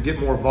 well, to get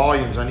more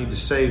volumes, I need to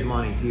save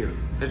money here.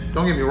 And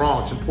don't get me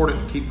wrong, it's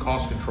important to keep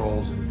cost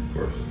controls and, of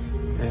course,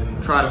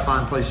 and try to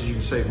find places you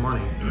can save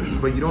money.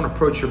 But you don't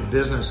approach your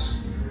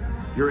business,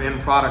 your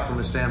end product, from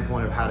a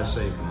standpoint of how to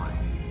save the money.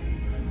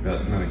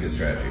 That's not a good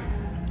strategy.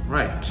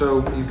 Right. So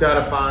you've got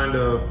to find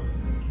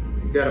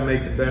you've got to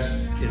make the best,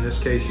 in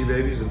this case, Hugh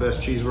Baby's, the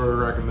best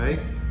cheeseburger I can make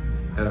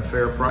at a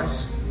fair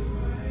price.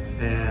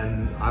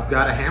 And I've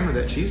got to hammer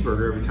that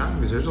cheeseburger every time,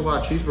 because there's a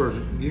lot of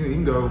cheeseburgers. You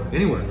can go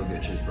anywhere and go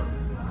get a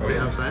cheeseburger. Oh, yeah. You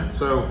know what I'm saying?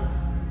 So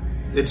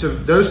it's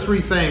those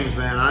three things,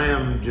 man. I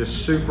am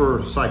just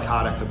super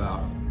psychotic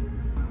about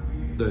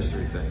those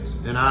three things.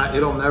 And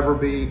it'll never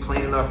be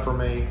clean enough for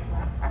me.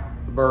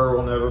 The burger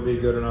will never be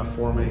good enough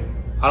for me.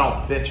 I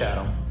don't bitch at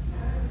them.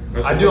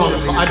 I do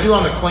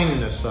on the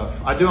cleanliness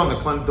stuff. I do on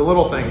the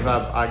little things.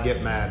 I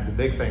get mad. The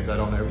big things I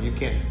don't ever. You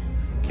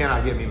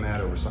cannot get me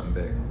mad over something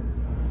big.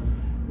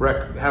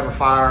 Have a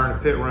fire in a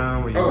pit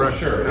room, or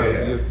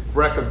you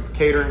wreck a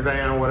catering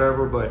van or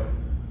whatever. But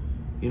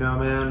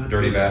man,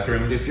 dirty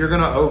bathrooms. If you're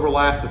gonna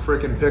overlap the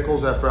freaking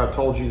pickles after I've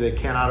told you they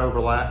cannot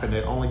overlap, and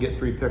they only get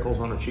 3 pickles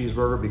on a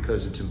cheeseburger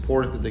because it's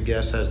important that the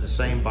guest has the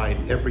same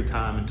bite every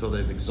time until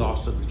they've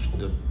exhausted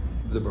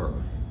the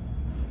burger.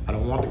 I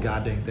don't want the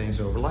goddamn things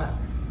to overlap.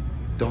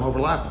 Don't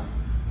overlap them.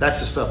 That's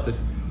the stuff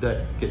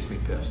that gets me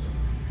pissed.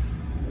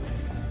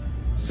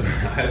 So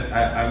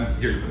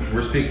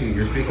you're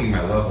speaking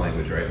my love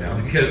language right now,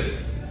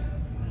 because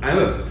I'm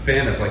a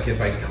fan of, like, if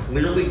I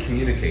clearly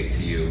communicate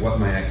to you what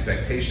my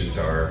expectations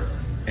are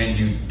and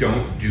you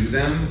don't do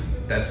them,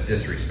 that's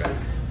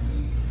disrespect.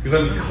 Because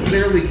I'm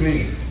clearly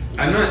communicating.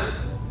 I'm not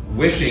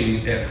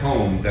wishing at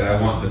home that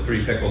I want the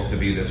 3 pickles to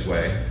be this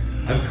way.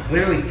 I'm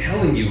clearly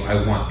telling you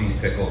I want these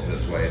pickles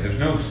this way. There's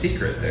no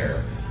secret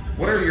there.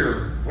 What are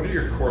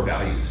your core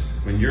values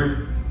when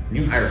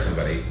you hire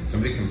somebody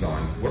comes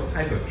on? What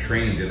type of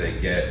training do they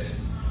get?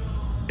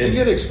 They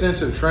get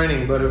extensive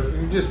training, but if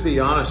you just be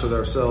honest with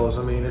ourselves,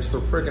 I mean, it's the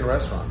freaking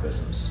restaurant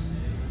business.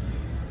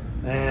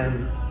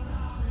 And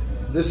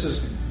this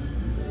is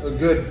a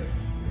good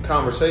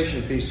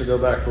conversation piece to go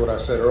back to what I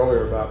said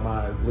earlier about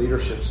my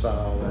leadership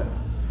style, that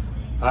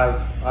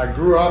I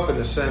grew up in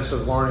the sense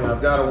of learning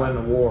I've got to win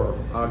the war.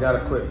 I've got to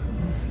quit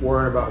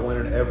worrying about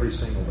winning every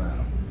single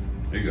battle.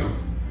 There you go.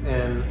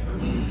 And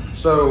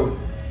so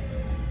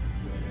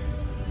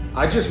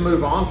I just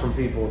move on from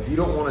people. If you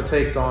don't want to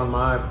take on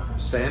my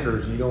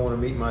standards, you don't want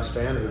to meet my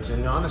standards.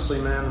 And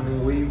honestly, man, I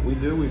mean, we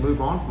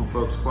move on from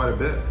folks quite a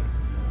bit.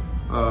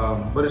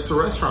 But it's the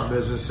restaurant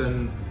business,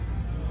 and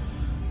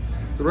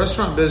The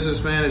restaurant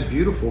business, man, is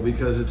beautiful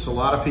because it's a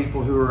lot of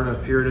people who are in a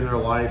period in their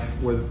life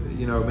where,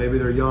 maybe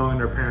they're young and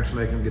their parents are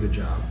making them get a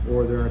job,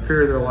 or they're in a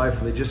period of their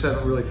life where they just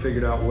haven't really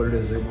figured out what it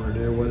is they want to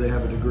do, whether they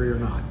have a degree or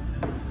not.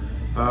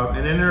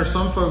 And then there are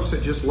some folks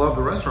that just love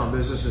the restaurant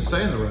business and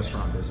stay in the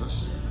restaurant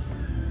business.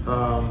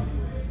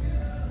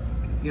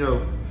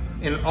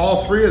 In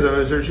all three of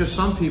those, there's just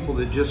some people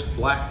that just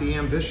lack the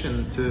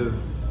ambition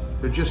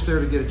they're just there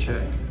to get a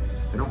check.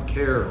 They don't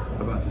care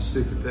about the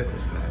stupid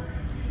pickles bag.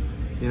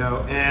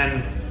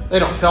 And they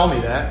don't tell me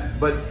that,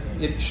 but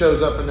it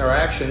shows up in their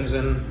actions.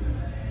 And,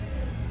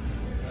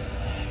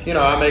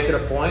 I make it a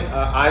point.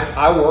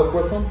 I work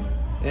with them,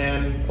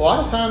 and a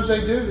lot of times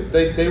they do.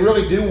 They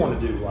really do want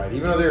to do right.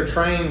 Even though they're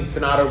trained to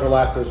not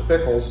overlap those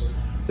pickles,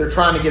 they're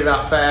trying to get it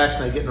out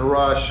fast, and they get in a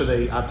rush. So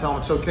I tell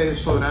them it's okay to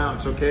slow down.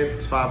 It's okay if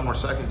it's 5 more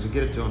seconds to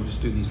get it to them.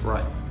 Just do these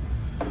right.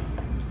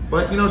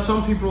 But,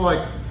 some people are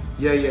like,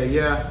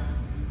 yeah,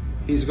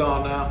 he's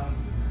gone now.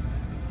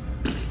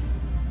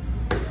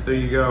 There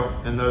you go.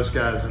 And those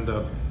guys end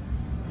up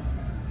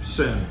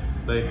soon.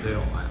 They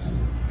don't last.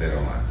 They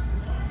don't last.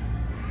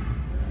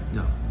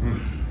 No.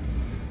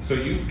 So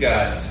you've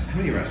got, how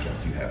many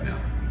restaurants do you have now?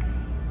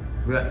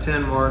 We got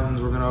 10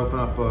 Martins. We're going to open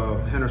up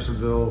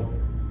Hendersonville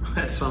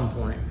at some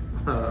point.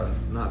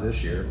 Not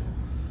this year.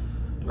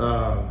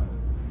 And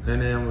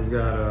then we've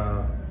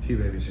got Hugh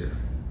Babies here.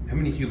 How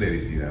many Hugh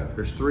Babies do you have?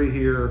 There's 3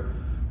 here.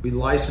 We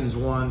licensed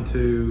one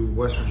to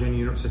West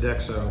Virginia,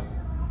 Sodexo,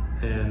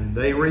 and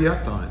they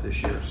re-upped on it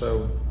this year.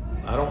 So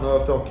I don't know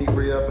if they'll keep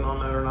re-upping on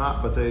that or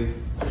not, but they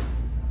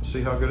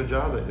see how good a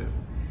job they do.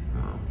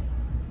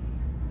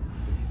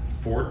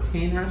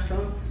 14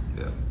 restaurants?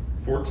 Yeah.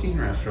 14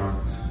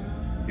 restaurants.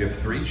 You have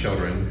 3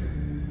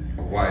 children,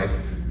 a wife,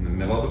 in the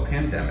middle of a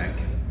pandemic.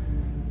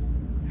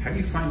 How do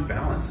you find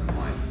balance in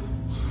life?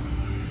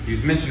 You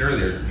mentioned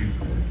earlier you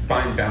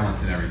find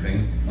balance in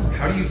everything.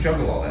 How do you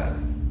juggle all that?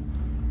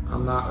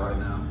 I'm not right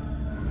now.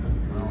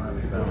 I don't have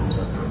any balance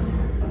right now.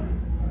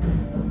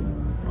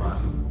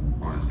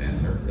 Honest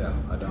answer. Yeah,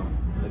 I don't.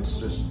 It's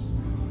just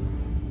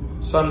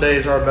some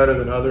days are better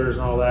than others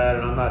and all that,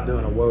 and I'm not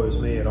doing a woe is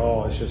me at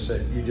all. It's just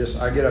that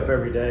I get up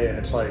every day and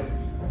it's like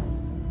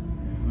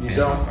you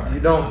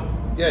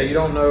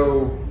don't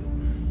know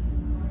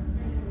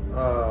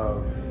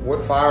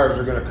what fires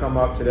are going to come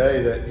up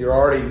today. That you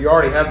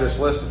already have this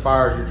list of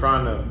fires. You're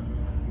trying to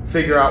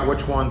figure out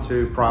which one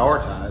to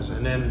prioritize,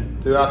 and then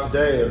throughout the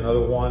day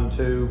another 1,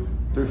 2,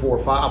 3, 4,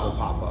 5 will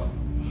pop up.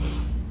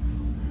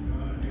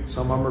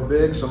 Some of them are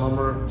big, some of them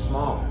are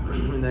small.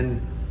 And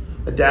then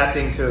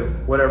adapting to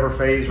whatever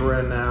phase we're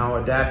in now,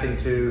 adapting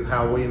to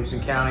how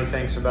Williamson County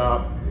thinks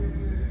about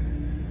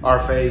our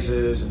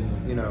phases, and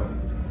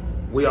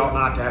we ought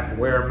not to have to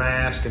wear a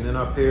mask, and then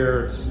up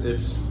here it's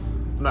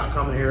I'm not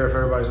coming here if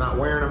everybody's not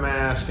wearing a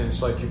mask, and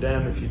it's like you're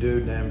damned if you do,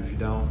 damned if you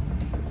don't.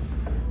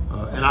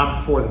 And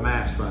I'm for the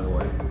mask, by the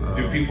way.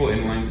 Do people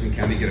in Williamson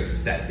County get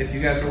upset if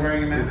you guys are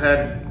wearing a mask?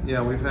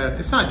 We've had.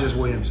 It's not just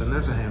Williamson.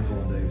 There's a handful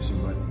in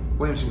Davidson, but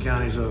Williamson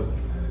County's a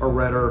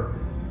redder,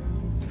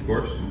 of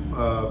course,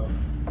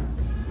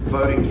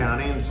 voting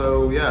county, and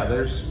so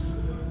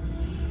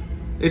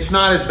it's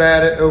not as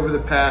bad over the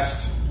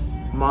past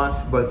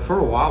month, but for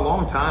a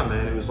long time,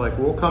 man, it was like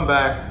we'll come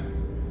back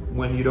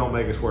when you don't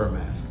make us wear a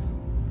mask.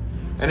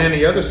 And then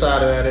the other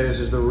side of that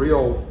is the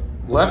real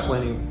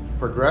left-leaning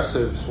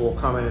progressives will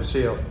come in and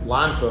see a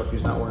line cook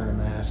who's not wearing a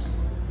mask.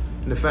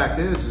 And the fact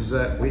is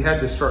that we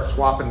had to start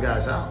swapping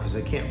guys out because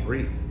they can't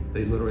breathe.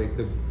 They literally,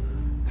 the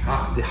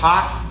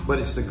hot, but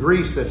it's the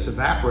grease that's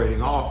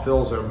evaporating off,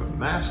 fills their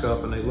mask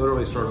up, and they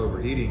literally start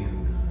overheating.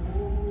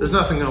 And there's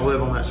nothing going to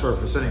live on that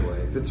surface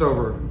anyway. If it's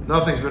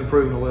nothing's been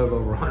proven to live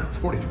over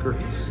 140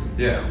 degrees.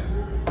 Yeah.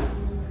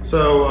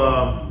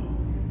 So,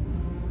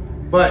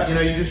 but you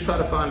just try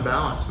to find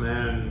balance,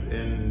 man,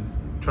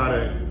 and try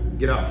to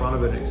get out front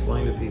of it and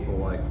explain to people,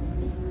 like,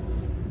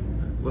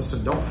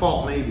 listen, don't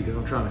fault me because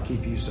I'm trying to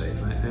keep you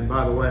safe. And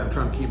by the way, I'm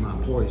trying to keep my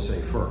employees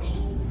safe first.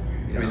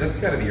 I mean, that's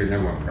got to be your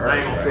number one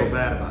priority. I ain't gonna feel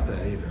bad about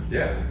that either.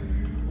 Yeah.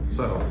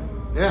 So,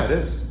 yeah, it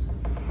is.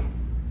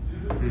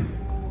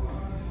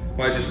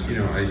 Well, I just,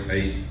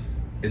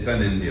 it's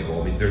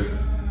unenviable. I mean, there's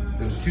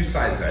 2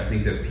 sides that I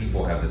think that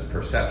people have this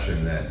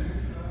perception that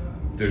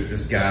there's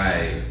this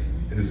guy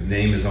whose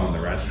name is on the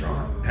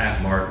restaurant,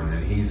 Pat Martin,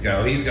 and he's got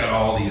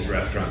all these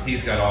restaurants,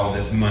 he's got all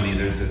this money.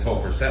 There's this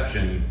whole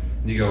perception,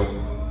 and you go,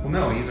 well,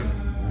 no, he's a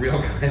real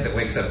guy that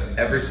wakes up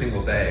every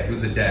single day,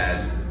 who's a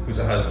dad, who's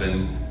a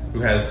husband, who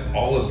has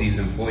all of these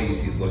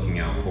employees he's looking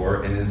out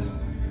for, and is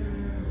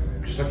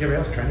just like everybody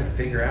else trying to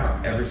figure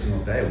out every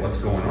single day what's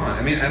going on.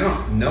 I mean, I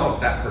don't know if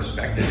that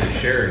perspective is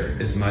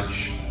shared as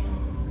much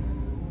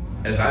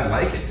as I'd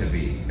like it to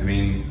be. I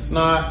mean, it's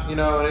not, and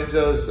it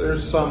does,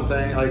 there's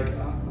something like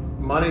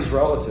money's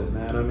relative,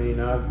 man. I mean,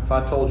 if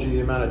I told you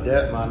the amount of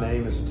debt my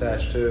name is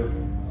attached to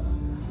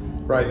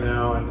right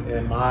now,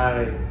 and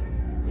my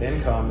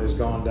income has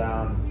gone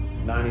down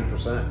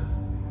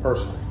 90%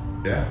 personally.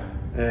 Yeah.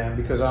 And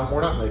because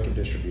we're not making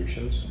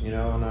distributions,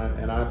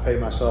 and I pay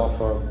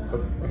myself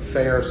a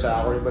fair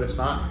salary, but it's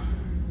not.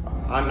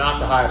 I'm not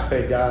the highest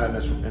paid guy in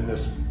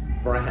this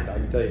brand. I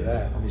can tell you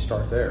that. Let me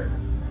start there.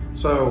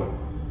 So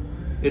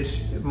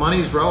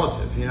money's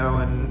relative,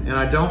 and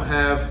I don't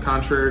have,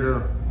 contrary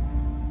to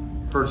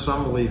heard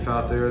some belief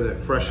out there,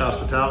 that Fresh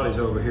Hospitality's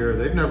over here.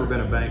 They've never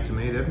been a bank to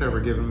me. They've never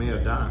given me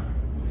a dime,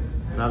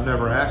 and I've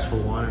never asked for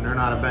one. And they're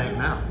not a bank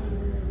now.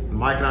 And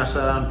Mike and I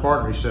sat down and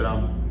partnered. He said,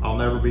 "I'll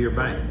never be your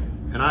bank,"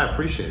 and I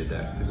appreciated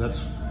that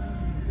because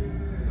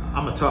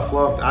I'm a tough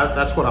love.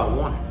 That's what I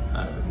wanted.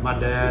 My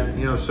dad,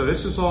 So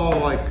this is all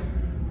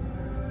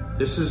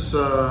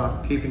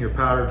keeping your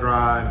powder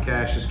dry and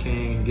cash is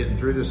king, getting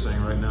through this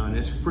thing right now, and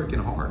it's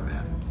freaking hard,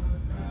 man.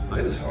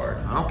 It is hard.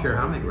 I don't care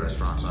how many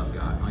restaurants I've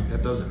got.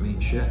 That doesn't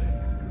mean shit.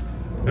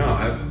 No,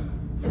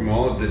 from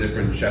all of the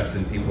different chefs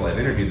and people I've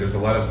interviewed, there's a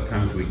lot of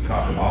times we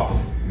talk off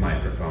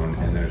microphone,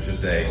 and there's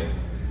just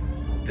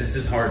this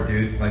is hard,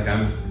 dude.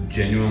 I'm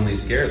genuinely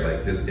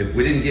scared. This, if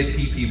we didn't get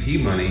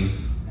PPP money,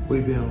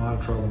 we'd be in a lot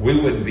of trouble. We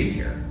wouldn't be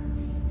here,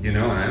 and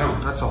I don't.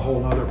 That's a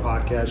whole other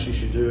podcast you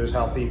should do. Is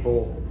how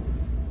people.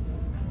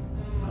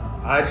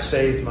 I've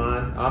saved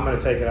mine. I'm going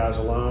to take it as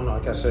a loan.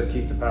 Like I said,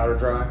 keep the powder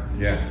dry.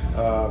 Yeah.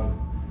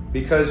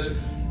 Because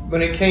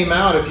when it came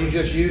out, if you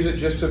just use it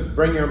just to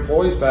bring your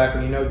employees back,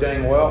 and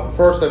dang well,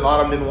 first a lot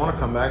of them didn't want to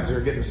come back because they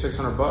were getting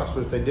 $600.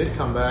 But if they did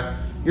come back,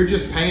 you're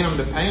just paying them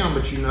to pay them.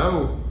 But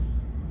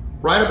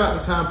right about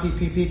the time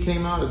PPP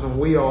came out is when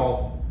we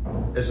all,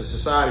 as a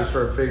society,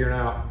 started figuring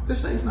out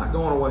this thing's not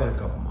going away in a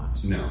couple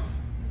months. No.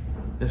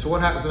 And so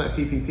what happens when that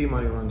PPP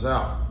money runs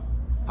out?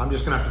 I'm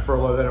just going to have to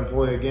furlough that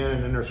employee again,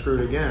 and then they're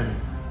screwed again.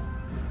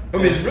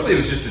 Really, it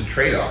was just a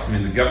trade-off.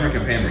 The government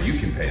can pay them, or you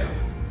can pay them.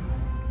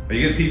 But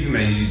you get PPP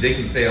money, they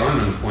can stay on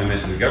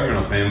unemployment, and the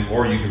government will pay them,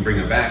 or you can bring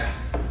them back,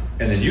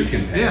 and then you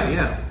can pay them.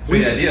 Yeah. So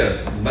the idea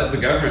of let the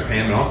government pay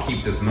them, and I'll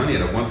keep this money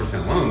at a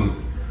 1%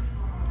 loan,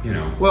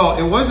 Well,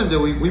 it wasn't that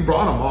we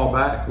brought them all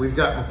back. We've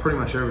got pretty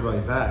much everybody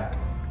back.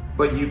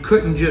 But you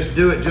couldn't just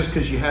do it just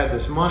because you had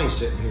this money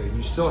sitting here.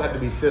 You still had to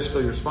be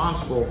fiscally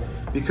responsible,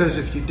 because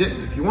if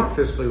you weren't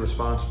fiscally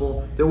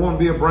responsible, there won't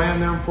be a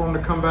brand there for them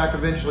to come back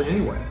eventually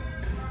anyway.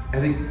 I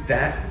think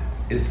that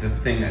is the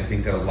thing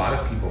that a lot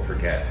of people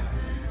forget.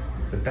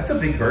 But that's a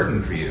big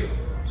burden for you.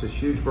 It's a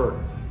huge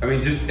burden.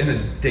 Just in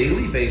a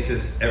daily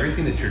basis,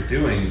 everything that you're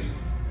doing,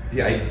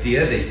 the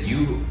idea that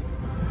you,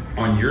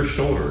 on your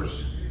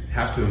shoulders,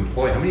 have to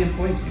employ. How many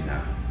employees do you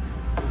have?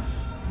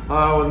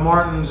 With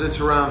Martin's,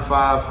 it's around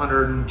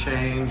 500 and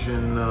change,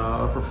 and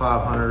upper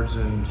 500s,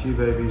 and Hugh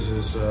Babies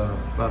is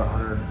about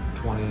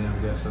 120,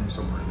 I'm guessing,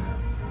 somewhere in there.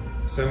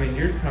 So,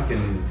 you're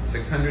talking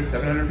 600,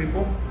 700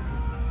 people?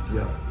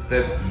 Yeah.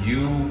 That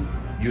you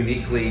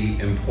uniquely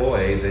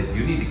employ, that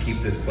you need to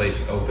keep this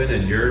place open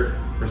and you're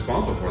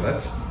responsible for.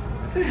 That's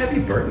a heavy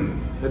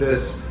burden. It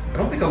is. I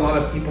don't think a lot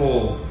of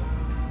people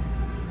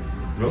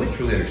really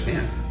truly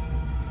understand.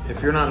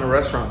 If you're not in the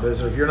restaurant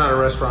business, if you're not a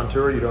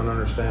restaurateur, you don't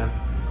understand.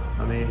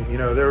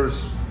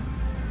 There's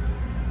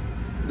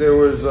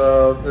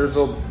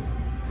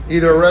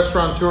either a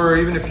restaurateur, or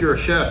even if you're a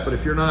chef, but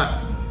if you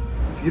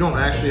don't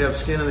actually have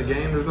skin in the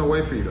game, there's no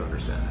way for you to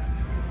understand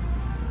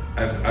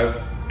that.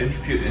 I've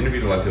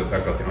interviewed a lot of people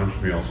talk about the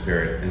entrepreneurial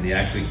spirit and the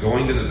actually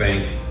going to the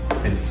bank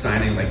and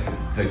signing,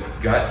 the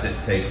guts it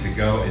takes to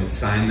go and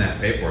sign that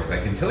paperwork.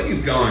 Until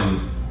you've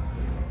gone,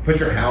 put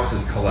your house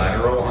as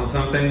collateral on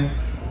something.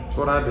 That's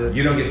what I did.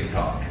 You don't get to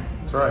talk.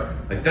 That's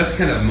right. That's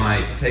kind of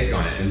my take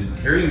on it. And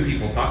hearing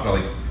people talk about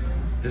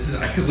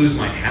I could lose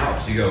my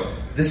house. You go,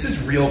 this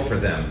is real for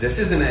them. This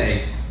isn't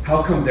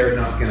how come they're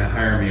not going to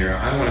hire me, or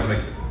I want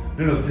to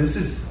no, this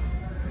is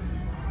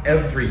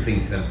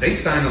everything to them. They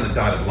sign on the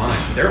dotted line.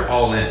 They're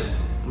all in.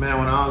 Man,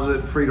 when I was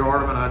at Frieda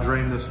Ardeman, I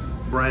dreamed this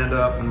brand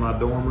up in my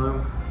dorm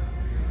room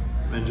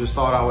and just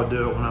thought I would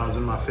do it when I was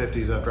in my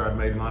 50s after I'd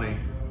made money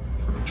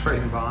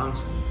trading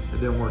bonds. It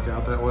didn't work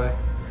out that way.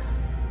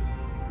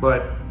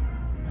 But,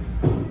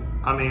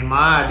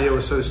 my idea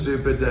was so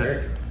stupid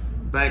that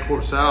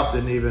Bancorp South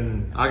didn't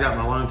even, I got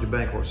my loan through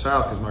Bancorp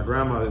South because my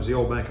grandmother, it was the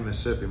old Bank of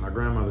Mississippi. My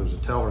grandmother was a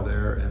teller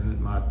there, and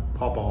my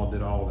papa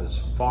did all of his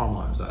farm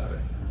loans out of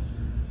it.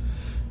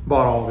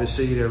 Bought all of his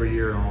seed every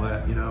year and all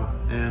that,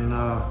 And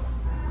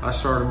I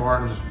started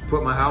Martin's,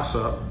 put my house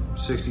up.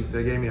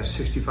 They gave me a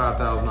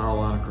 $65,000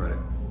 line of credit,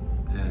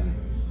 and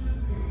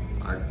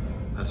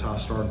that's how I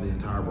started the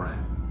entire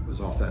brand. It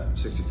was off that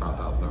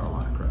 $65,000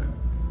 line of credit.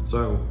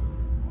 So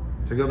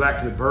to go back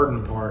to the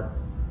burden part,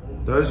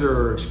 those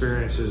are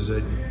experiences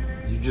that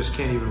you just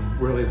can't even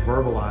really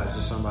verbalize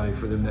to somebody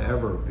for them to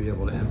ever be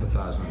able to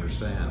empathize and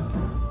understand,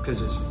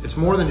 because it's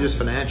more than just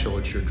financial.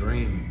 It's your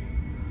dream.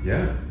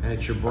 Yeah. And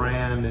it's your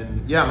brand,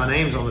 and my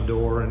name's on the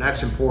door, and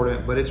that's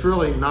important, but it's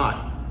really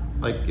not.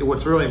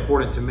 What's really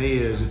important to me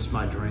is it's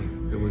my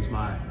dream. It was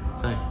my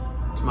thing.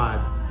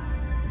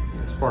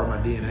 It's part of my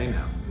DNA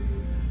now.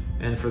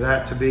 And for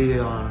that to be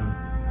on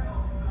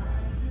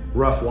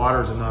rough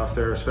waters enough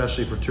there,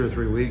 especially for 2 or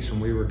 3 weeks when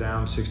we were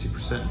down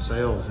 60% in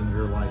sales, and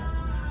you're like,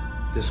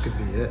 this could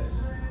be it.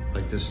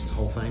 This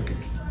whole thing could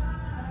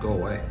go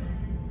away.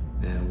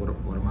 And what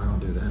am I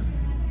going to do then?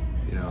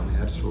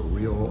 That's a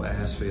real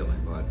ass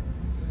feeling, but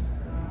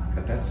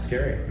That's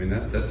scary. I mean,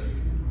 that's.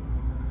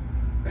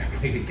 I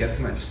think it gets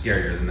much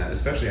scarier than that,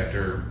 especially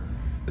after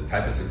the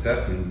type of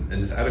success and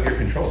it's out of your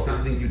control. It's not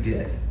anything you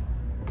did.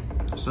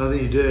 It's nothing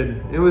you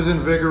did. It was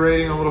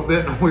invigorating a little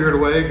bit in a weird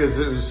way because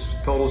it was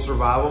total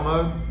survival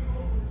mode.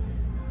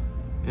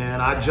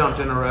 And I jumped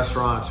into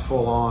restaurants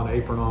full on,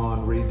 apron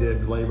on,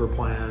 redid labor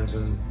plans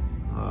and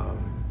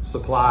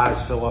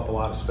supplies, fill up a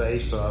lot of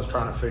space. So I was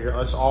trying to figure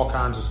out all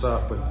kinds of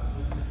stuff, but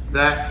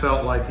that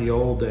felt like the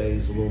old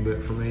days a little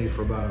bit for me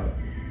for about a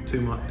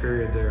 2-month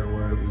period there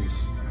where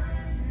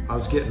I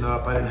was getting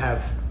up. I didn't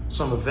have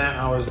some event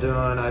I was doing.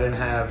 I didn't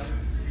have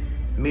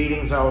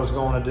meetings I was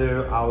going to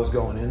do. I was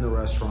going in the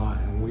restaurant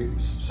and we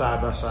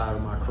side by side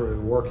with my crew,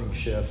 working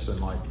shifts and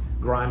like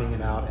grinding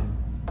it out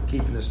and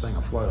keeping this thing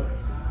afloat.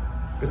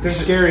 But they're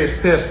scary as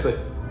piss,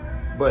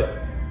 but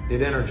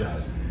it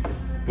energized me.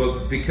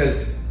 Well,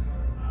 because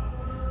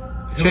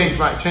changed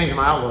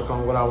my outlook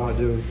on what I want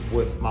to do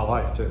with my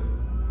life too.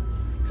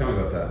 Tell me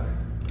about that.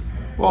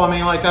 Well, I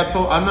mean, like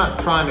I'm not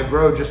trying to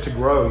grow just to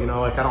grow. You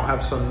know, like I don't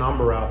have some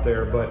number out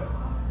there, but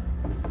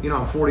you know,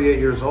 I'm 48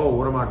 years old.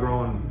 What am I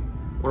growing?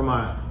 What am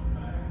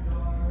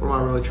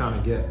I really trying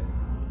to get?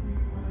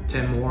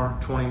 10 more,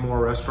 20 more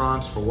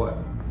restaurants for what?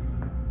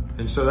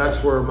 And so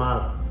that's where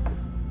my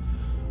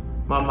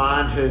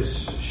mind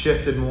has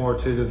shifted more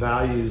to the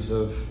values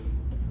of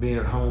being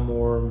at home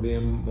more and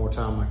being more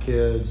time with my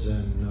kids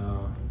and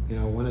you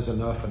know, when is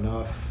enough and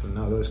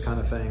those kind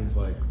of things.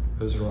 Like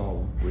those are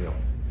all real.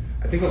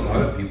 I think a lot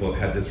of people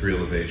have had this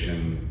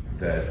realization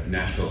that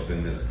Nashville's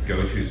been this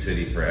go-to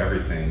city for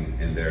everything,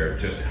 and they're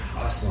just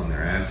hustling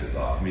their asses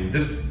off. I mean,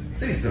 this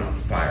city's been on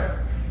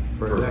fire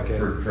for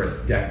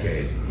a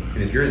decade.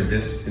 And if you're in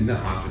the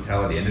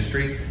hospitality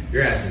industry,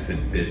 your ass has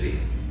been busy.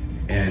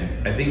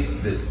 And I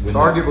think that it's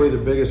arguably the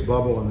biggest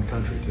bubble in the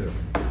country too.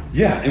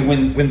 Yeah, and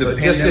when the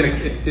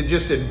pandemic, it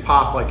just didn't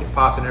pop like it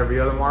popped in every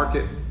other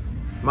market.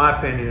 In my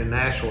opinion, in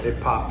Nashville,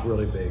 it popped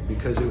really big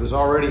because it was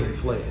already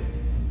inflated.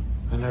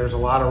 And there's a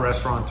lot of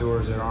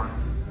restaurateurs that are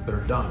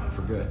done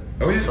for good.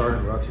 Oh yeah. Sorry to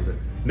interrupt you, but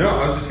no,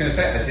 I was just going to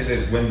say, I think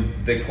that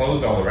when they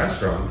closed all the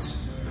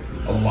restaurants,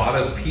 a lot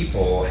of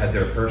people had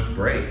their first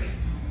break,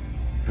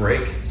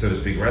 so to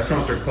speak.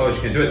 Restaurants are closed,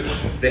 you can't do it.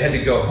 They had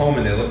to go home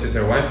and they looked at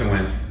their wife and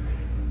went,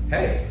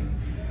 hey,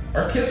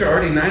 our kids are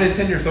already 9 and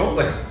 10 years old.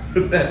 Like,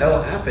 what the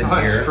hell happened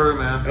here? That's true,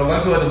 man. And a lot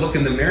of people had to look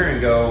in the mirror and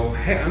go,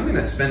 hey, I'm going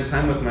to spend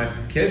time with my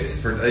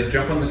kids. They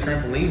jump on the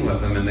trampoline with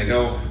them and they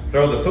go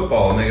throw the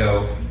football and they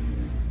go,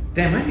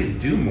 damn, I need to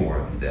do more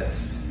of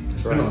this.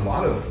 There's been a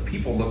lot of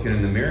people looking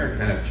in the mirror,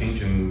 kind of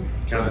changing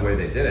kind of the way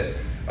they did it.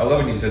 I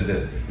love when you said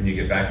that when you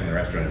get back in the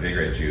restaurant, it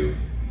invigorates you.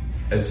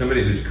 As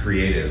somebody who's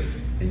creative,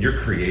 and you're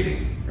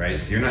creating, right?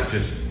 So you're not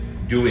just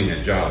doing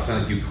a job. It's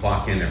not like you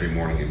clock in every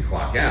morning and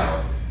clock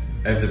out.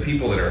 Of the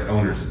people that are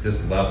owners at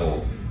this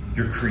level,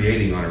 you're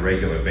creating on a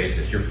regular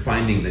basis. You're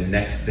finding the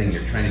next thing.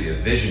 You're trying to be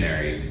a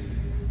visionary.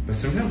 But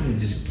sometimes when you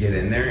just get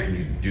in there and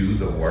you do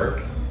the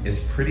work, it's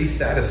pretty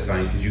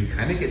satisfying because you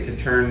kind of get to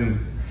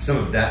turn some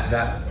of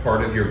that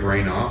part of your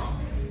brain off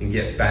and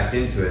get back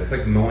into it. It's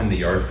like mowing the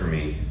yard for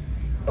me.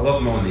 I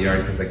love mowing the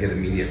yard because I get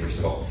immediate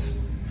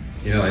results.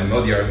 You know, I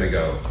mow the yard and I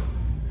go,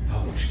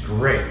 oh, it looks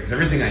great. Because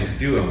everything I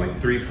do, I'm like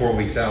 3-4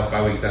 weeks out,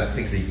 5 weeks out. It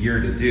takes a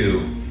year to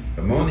do.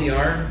 But mowing the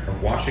yard or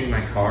washing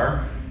my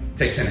car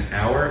takes an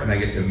hour and I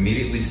get to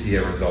immediately see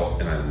a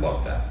result, and I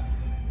love that.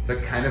 It's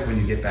like kind of when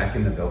you get back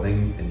in the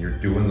building and you're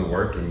doing the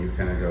work and you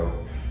kind of go,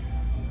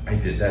 I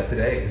did that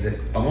today. Is it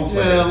almost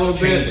like a little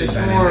bit? It's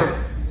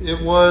more. It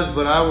was,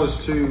 but I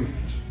was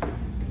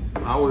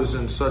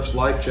in such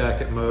life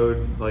jacket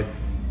mode, like,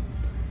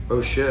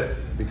 oh shit,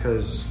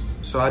 because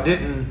I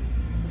didn't.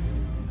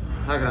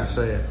 How can I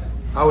say it?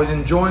 I was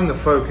enjoying the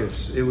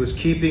focus. It was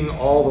keeping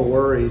all the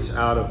worries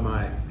out of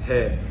my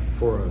head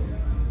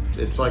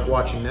it's like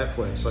watching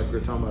Netflix, like we were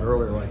talking about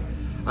earlier. Like,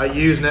 I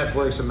use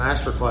Netflix and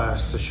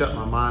Masterclass to shut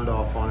my mind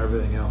off on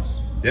everything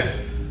else. Yeah.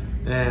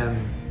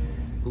 And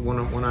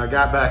when I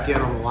got back in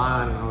on the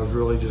line and I was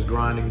really just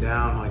grinding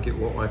down like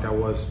I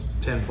was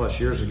 10 plus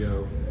years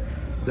ago,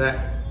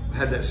 that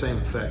had that same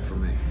effect for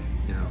me.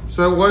 You know,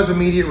 so it was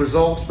immediate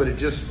results, but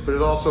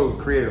it also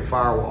created a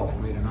firewall for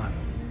me to not.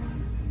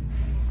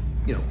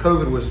 You know,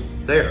 COVID was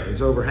there; it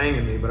was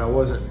overhanging me, but I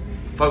wasn't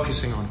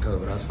focusing on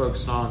COVID. I was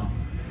focused on,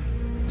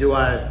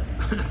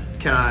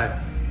 can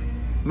I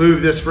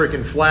move this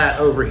freaking flat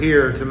over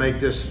here to make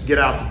this get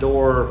out the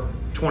door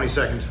 20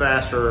 seconds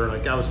faster?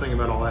 Like, I was thinking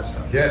about all that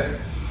stuff. Yeah.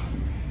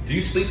 Do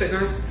you sleep at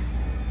night?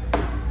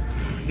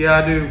 Yeah,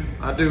 I do.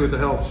 I do with the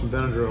help of some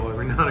Benadryl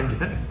every now and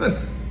again.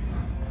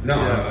 No,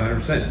 yeah.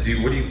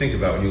 100%. What do you think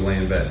about when you lay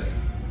in bed?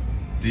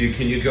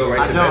 Can you go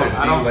right to bed,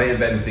 or do you lay in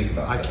bed and think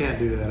about stuff? I can't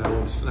do that. I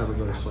will never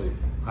go to sleep.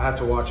 I have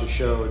to watch a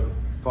show and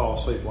fall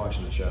asleep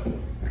watching the show.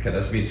 Okay,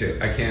 that's me too.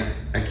 I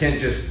can't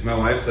just, my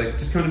wife's like,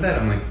 just come to bed.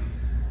 I'm like,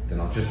 then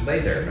I'll just lay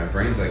there. My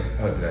brain's like,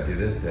 oh, did I do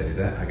this? Did I do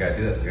that? I gotta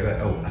do this.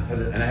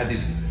 And I had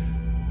these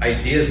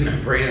ideas in my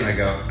brain, and I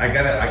go, I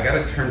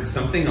gotta turn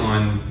something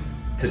on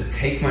to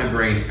take my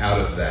brain out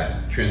of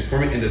that,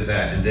 transform it into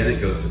that, and then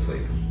it goes to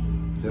sleep.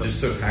 Yep.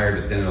 Just so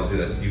tired, but then it'll do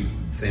that. You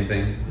same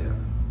thing.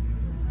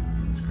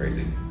 Yeah. It's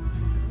crazy.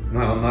 No,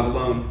 I'm not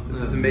alone.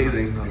 This is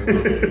amazing. Not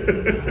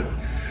alone.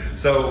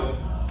 So,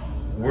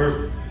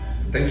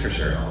 thanks for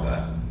sharing all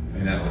that. I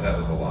mean, that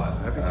was a lot.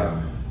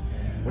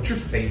 What's your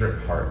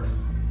favorite part?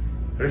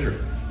 What is your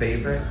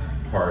favorite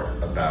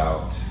part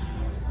about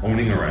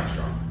owning a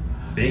restaurant,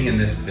 being in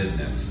this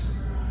business?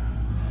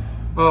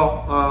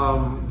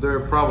 Well, they're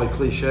probably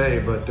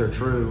cliche, but they're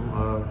true.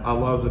 I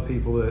love the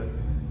people that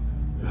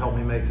help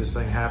me make this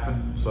thing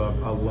happen. So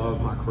I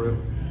love my crew,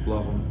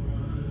 love them.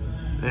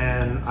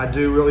 And I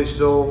do really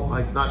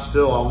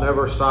I'll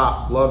never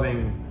stop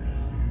loving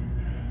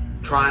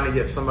trying to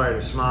get somebody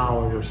to smile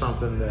over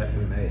something that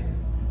we made.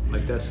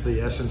 Like, that's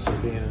the essence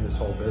of being in this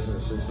whole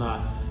business. It's not,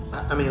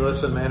 I mean,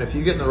 listen, man, if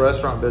you get in the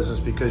restaurant business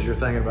because you're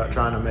thinking about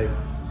trying to make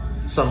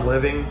some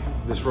living,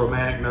 this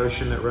romantic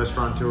notion that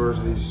restaurateurs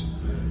are these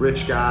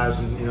rich guys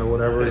and,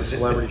 whatever, these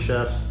celebrity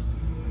chefs,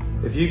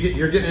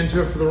 you're getting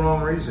into it for the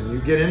wrong reason.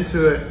 You get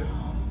into it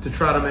to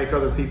try to make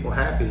other people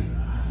happy.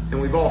 And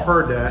we've all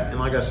heard that, and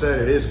like I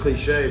said, it is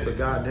cliche, but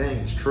god dang,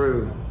 it's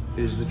true.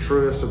 It is the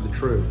truest of the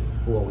true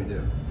for what we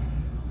do.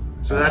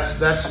 So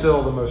that's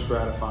still the most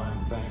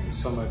gratifying thing, is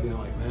somebody being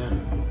like,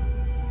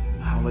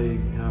 man, Holly,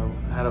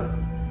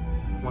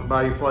 went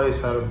by your place,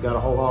 got a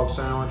whole hog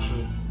sandwich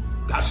and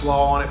got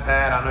slaw on it,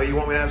 Pat. I know you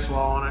want me to have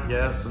slaw on it,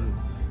 yes, and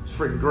it's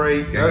freaking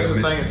great. That's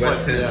the thing. It's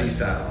West like Tennessee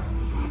style.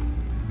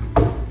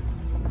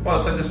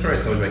 Well, it's like the story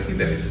I told you about Q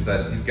Baby. It's just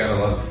that you've got to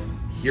love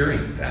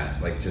hearing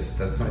that. Like, just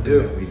that's something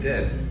that we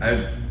did.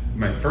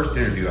 My first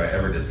interview I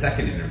ever did,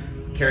 second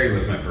interview, Carrie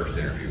was my first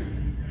interview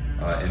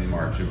in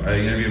March. I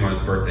interviewed him on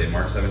his birthday,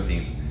 March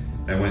 17th.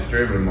 And I went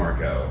straight over to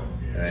Margot,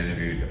 and I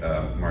interviewed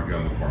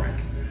Margot McCormick.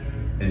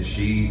 And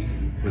she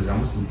was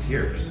almost in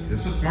tears.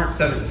 This was March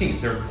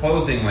 17th. They were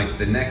closing like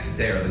the next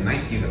day, or the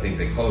 19th, I think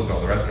they closed all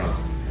the restaurants.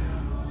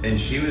 And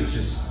she was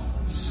just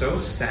so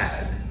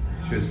sad.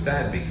 She was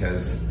sad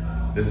because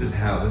this is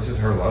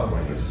her love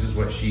language. This is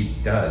what she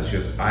does. She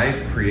goes,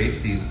 I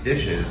create these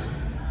dishes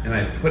and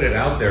I put it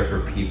out there for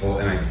people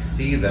and I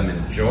see them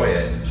enjoy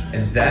it,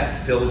 and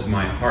that fills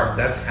my heart.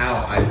 That's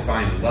how I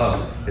find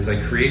love, is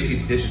I create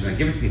these dishes and I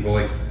give it to people.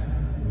 Like,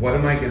 what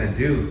am I going to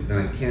do?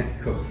 Then I can't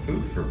cook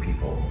food for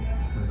people.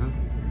 Mm-hmm.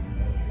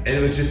 And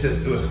it was just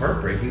this, it was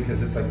heartbreaking,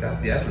 because it's like, that's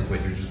the essence of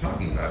what you're just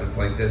talking about. It's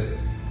like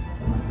this,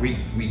 we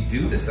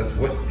do this, that's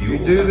what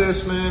fuels us. You do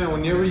this, man, and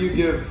whenever you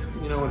give,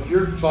 if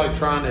you're like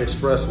trying to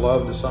express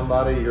love to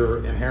somebody,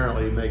 you're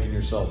inherently making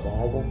yourself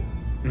vulnerable.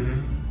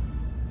 Mm-hmm.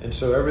 And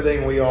so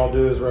everything we all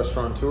do as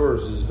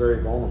restaurateurs is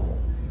very vulnerable,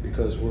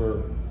 because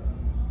we're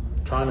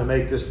trying to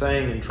make this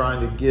thing and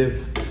trying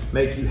to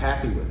make you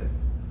happy with it.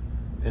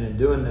 And in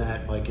doing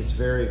that, like, it's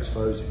very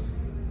exposing.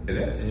 It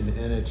is.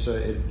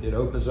 And it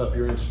opens up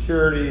your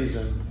insecurities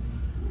and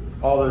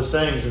all those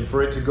things. And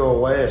for it to go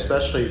away,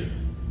 especially,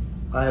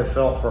 I have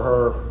felt for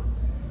her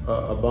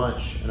a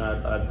bunch, and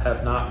I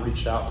have not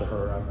reached out to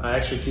her. I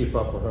actually keep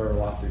up with her a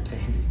lot through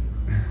Tandy,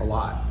 a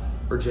lot,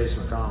 or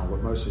Jason McConnell,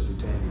 but mostly through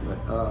Tandy.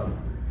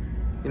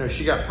 But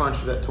she got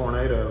punched with that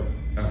tornado,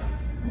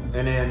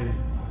 and then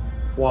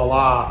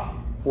voila,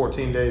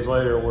 14 days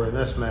later, we're in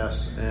this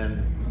mess,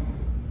 and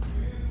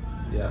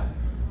yeah,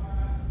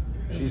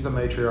 she's the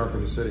matriarch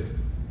of the city.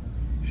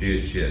 She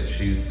is.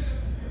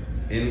 She's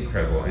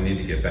incredible. I need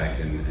to get back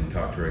and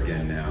talk to her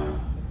again now,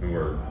 and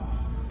we're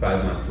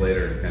 5 months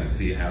later to kind of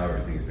see how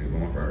everything's been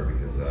going for her,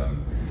 because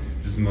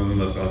she's one of the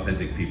most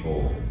authentic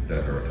people that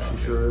I've ever talked to.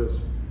 She sure is.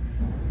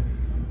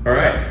 All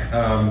right.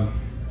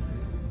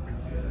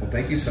 Well,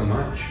 thank you so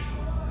much.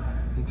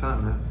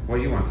 Anytime, man. What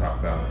do you want to talk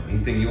about?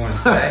 Anything you want to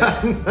say?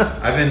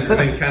 I've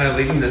been kind of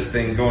leading this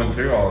thing, going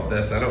through all of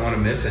this. I don't want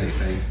to miss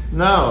anything.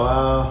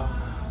 No,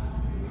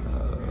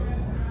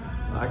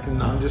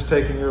 I'm just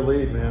taking your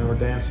lead, man. We're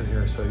dancing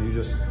here, so you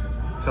just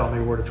tell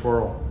me where to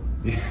twirl.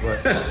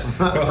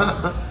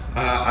 Well,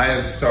 I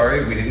am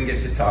sorry we didn't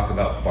get to talk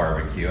about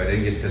barbecue. I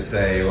didn't get to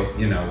say,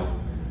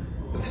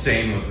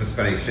 Shane was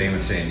funny. Shane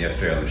was saying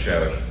yesterday on the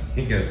show,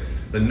 he goes,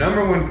 the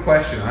number one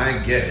question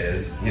I get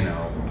is,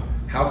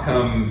 how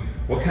come,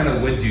 what kind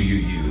of wood do you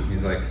use? And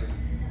he's like,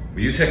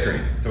 we use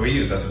hickory. So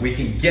we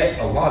can get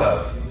a lot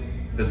of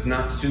that's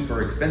not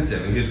super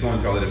expensive. And he was going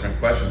through all the different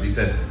questions. He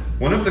said,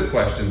 one of the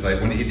questions,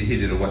 when he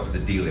did a what's the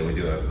deal, we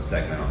do a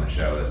segment on the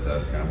show that's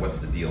a kind of what's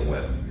the deal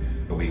with,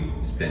 but we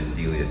spin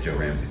Delia, Joe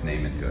Ramsey's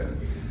name, into it.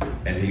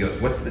 And he goes,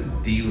 what's the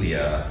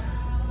dealia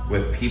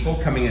with people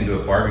coming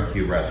into a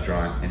barbecue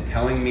restaurant and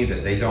telling me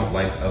that they don't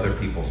like other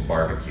people's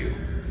barbecue?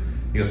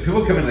 He goes,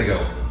 people come in and they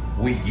go,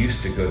 we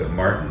used to go to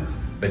Martin's,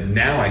 but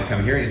now I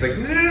come here. And he's like,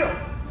 no,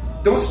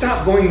 don't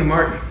stop going to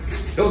Martin's.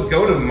 Still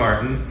go to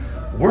Martin's.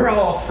 We're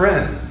all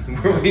friends.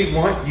 We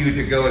want you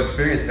to go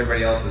experience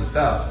everybody else's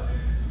stuff,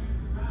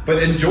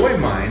 but enjoy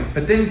mine,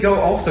 but then go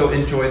also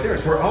enjoy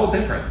theirs. We're all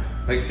different.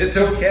 Like, it's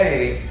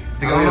okay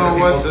to go into other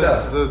people's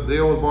stuff. The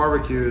deal with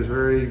barbecue is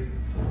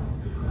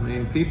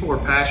people are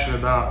passionate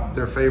about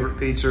their favorite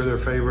pizza, their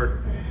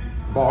favorite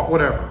bar,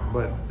 whatever.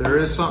 But there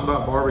is something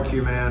about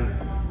barbecue, man.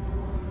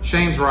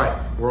 Shane's right.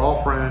 We're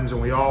all friends,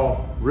 and we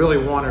all really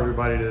want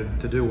everybody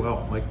to do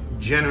well. Like,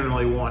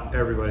 genuinely want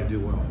everybody to do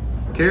well.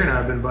 Kerry and I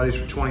have been buddies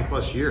for 20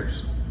 plus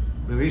years.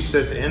 I mean, we used to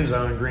sit at the end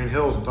zone in Green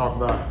Hills and talk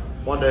about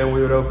one day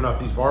we would open up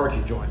these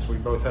barbecue joints. We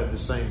both had the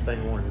same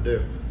thing we wanted to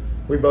do.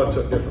 We both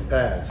took different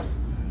paths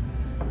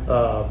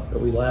that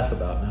we laugh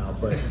about now.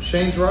 But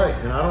Shane's right,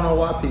 and I don't know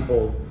why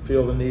people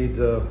feel the need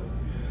to.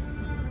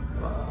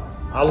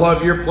 I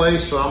love your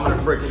place, so I'm gonna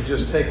freaking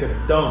just take a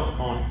dump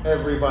on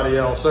everybody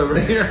else over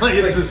here. Like,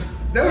 it's just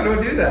No,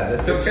 don't do that.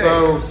 It's okay. It's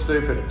so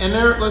stupid. And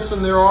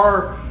there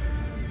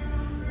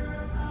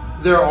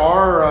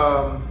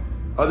are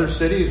other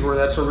cities where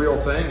that's a real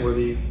thing,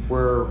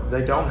 where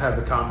they don't have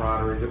the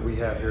camaraderie that we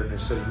have here in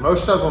this city.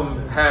 Most of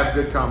them have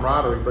good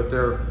camaraderie, but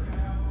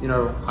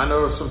I know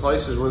of some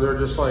places where they're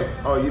just like,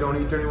 oh, you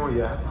don't eat there anymore?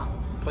 Yeah,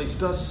 the place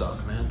does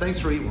suck, man. Thanks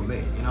for eating with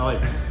me.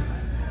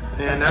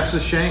 And that's a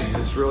shame.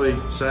 It's really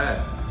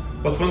sad.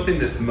 Well, it's one thing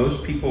that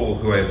most people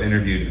who I've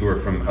interviewed who are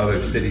from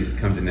other cities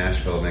come to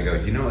Nashville and they go,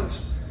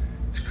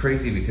 it's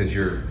crazy because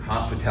your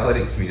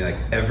hospitality community,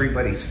 like,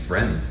 everybody's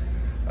friends.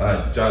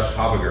 Josh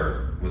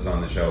Habiger was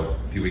on the show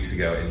a few weeks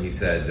ago, and he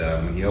said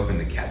when he opened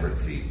the catbird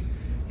seat,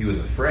 he was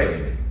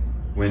afraid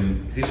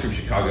cause he's from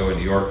Chicago and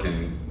New York,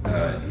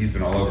 and he's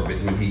been all over,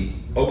 but when he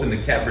opened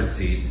the catbird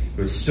seat,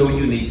 it was so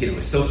unique and it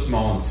was so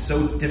small and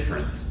so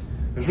different.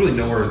 There's really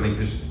nowhere,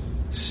 there's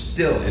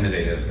still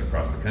innovative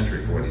across the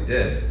country for what he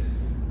did.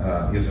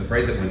 He was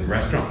afraid that when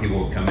restaurant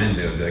people would come in,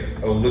 they would be like,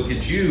 oh, look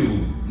at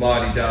you,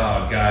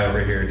 la-di-da guy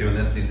over here doing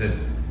this. And he said,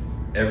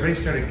 everybody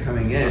started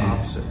coming in,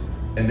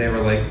 and they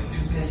were like,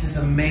 dude, this is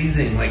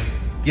amazing. Like,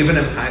 giving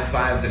him high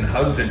fives and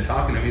hugs and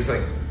talking to him. He's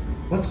like,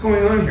 what's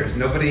going on here?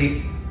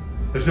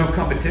 There's no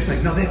competition.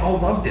 Like, no, they all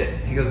loved it.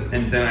 He goes,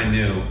 and then I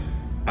knew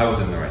I was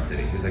in the right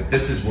city. He's like,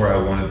 this is where I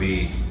want to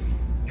be.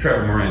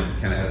 Trevor Morin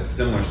kind of had a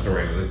similar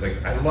story. But it's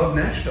like, I love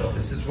Nashville.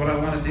 This is what I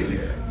want to do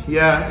here.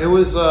 Yeah, it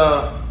was,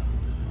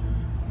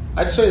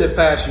 I'd say the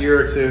past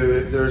year or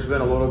two, there's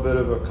been a little bit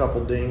of a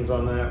couple dings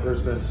on that.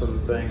 There's been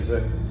some things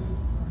that,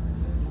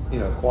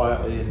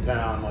 quietly in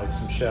town, like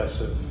some chefs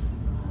have,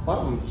 a lot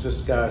of them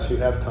just guys who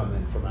have come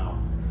in from out,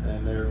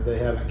 and they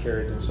haven't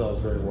carried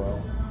themselves very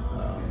well.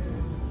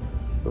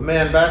 But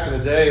man, back in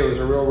the day, it was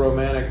a real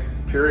romantic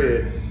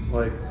period.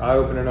 Like, I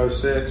opened in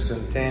 06,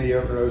 and Tandy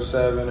opened in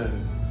 07,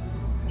 and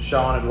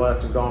Sean had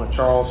left and gone to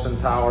Charleston.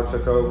 Tyler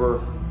took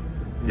over.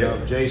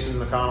 Jason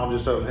McConnell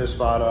just opened his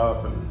spot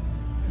up, and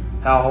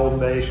Hal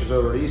Holdenbase was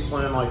over at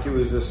Eastland. Like, it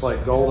was this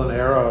golden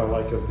era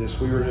of this.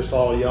 We were just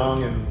all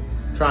young and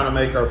trying to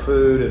make our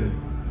food, and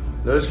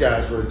those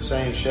guys were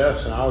insane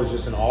chefs, and I was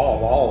just in awe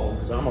of all of them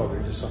because I'm over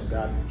here just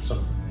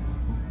some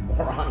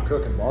moron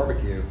cooking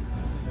barbecue.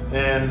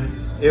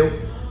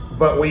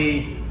 But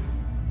we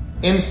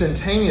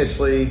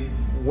instantaneously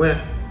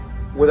went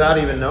without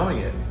even knowing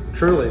it.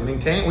 Truly, I mean,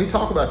 we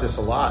talk about this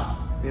a lot.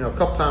 A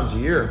couple times a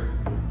year.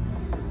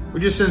 We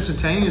just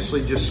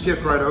instantaneously just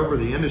skipped right over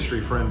the industry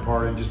friend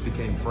part and just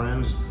became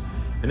friends.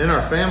 And then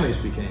our families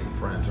became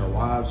friends. Our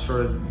wives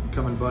started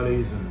becoming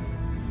buddies, and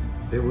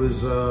it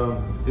was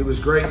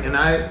great. And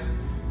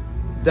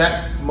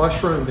that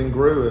mushroomed and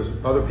grew as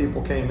other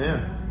people came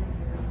in.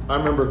 I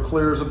remember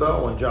clear as a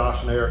bell when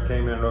Josh and Eric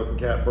came in and opened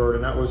Catbird,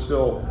 and that was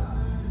still.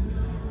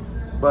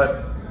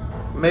 But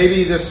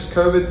maybe this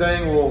COVID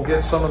thing will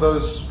get some of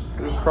those.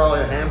 There's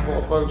probably a handful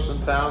of folks in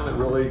town that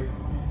really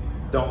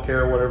don't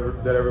care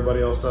that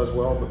everybody else does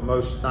well, but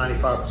most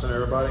 95% of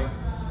everybody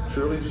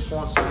truly just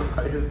wants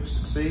everybody to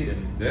succeed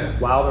and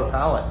wow their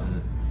palate.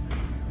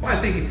 Well,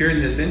 I think if you're in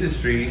this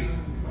industry,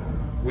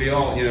 we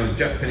all,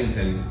 Jeff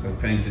Pennington of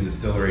Pennington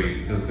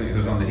Distillery,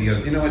 who's on he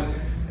goes, you know what?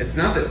 It's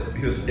not that,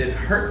 it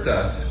hurts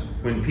us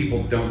when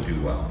people don't do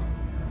well.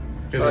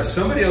 Because if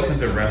somebody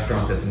opens a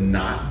restaurant that's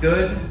not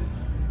good,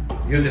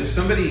 because if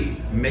somebody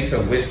makes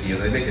a whiskey, or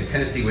they make a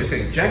Tennessee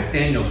whiskey, like Jack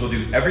Daniels will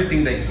do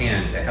everything they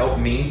can to help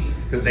me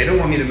because they don't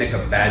want me to make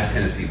a bad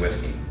Tennessee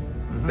whiskey.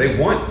 Mm-hmm. They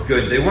want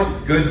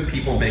good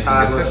people making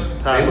good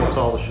stuff. They want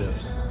all the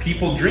ships.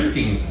 People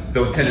drinking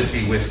the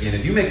Tennessee whiskey, and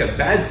if you make a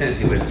bad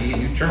Tennessee whiskey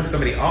and you turn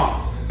somebody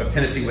off of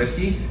Tennessee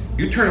whiskey,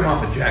 you turn them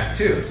off of Jack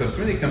too. So if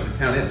somebody comes to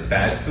town, they have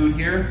bad food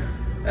here.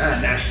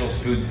 Nashville's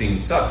food scene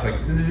sucks. Like,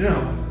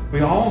 no.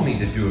 We all need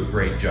to do a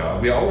great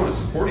job. We all want to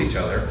support each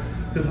other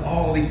because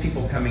all these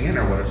people coming in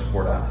are what to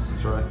support us.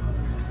 That's right.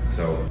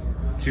 So,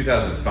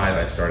 2005,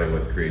 I started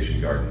with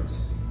Creation Gardens,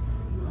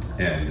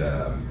 and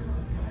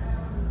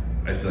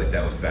I feel like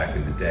that was back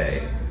in the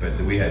day. But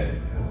we had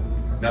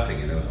nothing,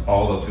 and it was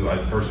all those people. I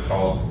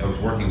was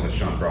working with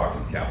Sean Brock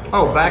at Capital.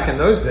 Oh, back in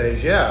those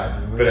days, yeah.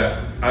 But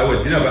I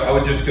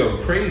would just go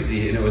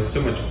crazy, and it was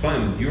so much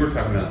fun. You were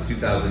talking about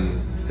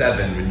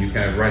 2007 when you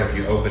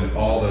opened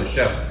all those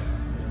chefs.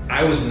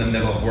 I was in the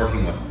middle of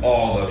working with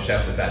all those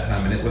chefs at that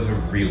time, and it was a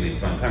really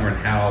fun time.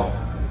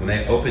 When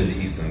they opened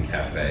Eastland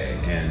Cafe,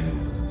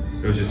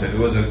 and it was just it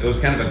was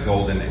kind of a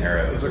golden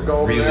era. It was a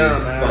really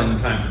fun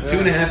time for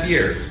 2.5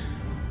 years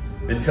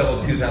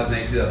until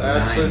 2008, 2009.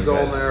 That's a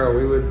golden era.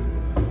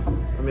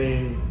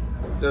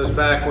 That was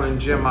back when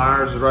Jim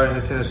Myers was writing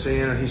the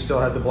Tennessean, and he still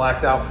had the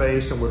blacked out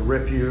face and would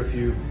rip you if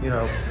you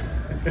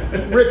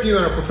rip you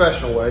in a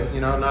professional way,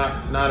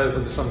 not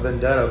with some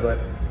vendetta, but,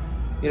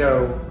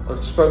 I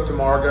spoke to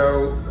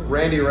Margot.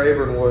 Randy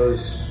Rayburn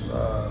was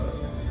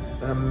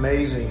an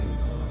amazing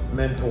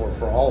mentor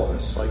for all of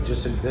us, like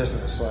just in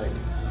business. Like,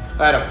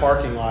 I had a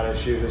parking lot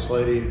issue. This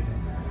lady,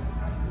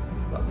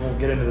 I won't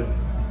get into the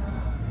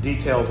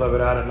details of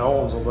it out of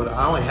Nolensville, but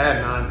I only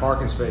had 9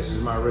 parking spaces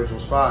in my original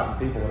spot, and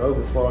people would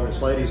overflow in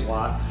this lady's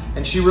lot.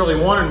 And she really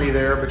wanted me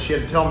there, but she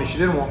had to tell me she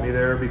didn't want me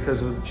there because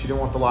she didn't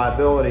want the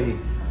liability.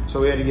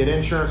 So we had to get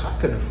insurance. I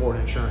couldn't afford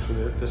insurance for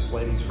this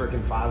lady's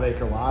freaking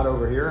 5-acre lot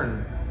over here,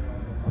 and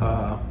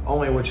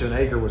only which an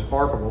acre was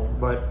parkable.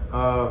 But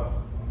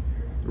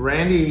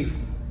Randy,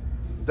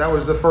 that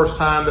was the first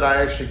time that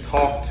I actually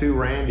talked to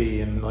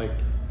Randy, and like,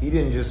 he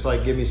didn't just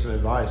like give me some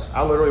advice.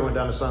 I literally went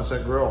down to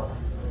Sunset Grill.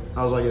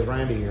 I was like, is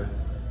Randy here?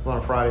 It was on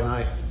a Friday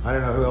night. I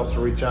didn't know who else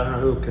to reach out. I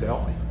didn't know who could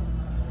help me.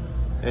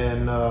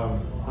 And I'm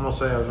going to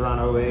say I was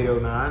around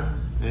 08, 09,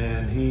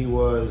 and he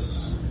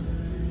was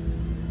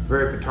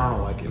very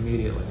paternal, like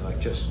immediately, like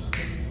just,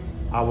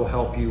 I will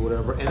help you,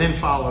 whatever. And then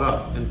followed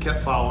up and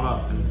kept following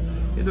up. And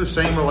he had those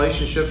same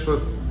relationships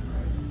with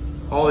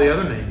all the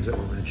other names that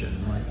were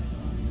mentioned. Like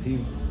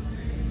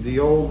the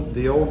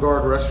old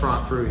guard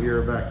restaurant crew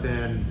here back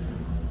then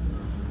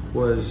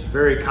was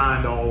very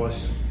kind to all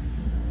us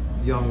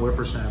young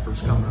whippersnappers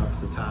coming up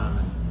at the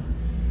time.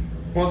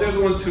 Well, they're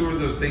the ones who are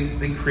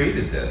they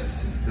created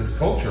this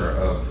culture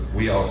of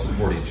we all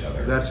support each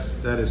other.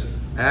 That is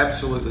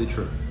absolutely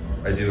true.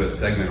 I do a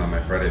segment on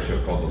my Friday show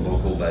called The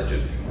Local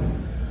Legend,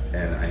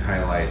 and I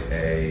highlight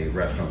a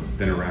restaurant that's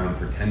been around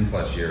for 10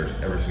 plus years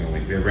every single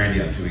week. We had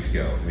Randy on 2 weeks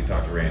ago, and we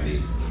talked to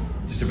Randy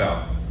just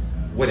about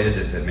what is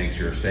it that makes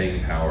your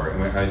staying power.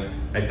 And I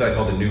feel like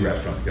all the new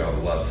restaurants get all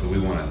the love, so we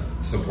want to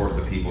support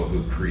the people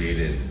who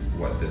created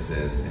what this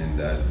is, and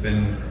it's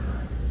been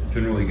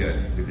really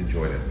good. We've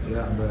enjoyed it.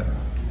 Yeah, I bet.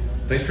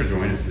 Thanks for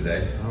joining us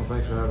today. Oh,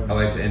 thanks for having me. I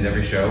like to end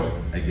every show.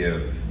 I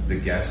give the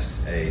guest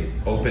a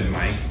open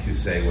mic to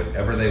say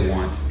whatever they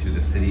want to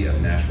the city of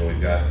Nashville.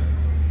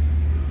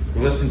 We're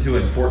listened to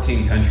in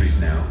 14 countries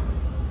now,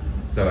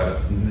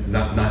 so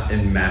not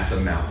in mass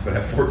amounts, but I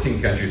have 14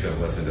 countries that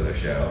have listened to the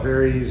show.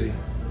 Very easy.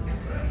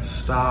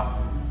 Stop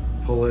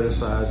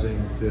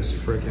politicizing this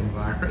freaking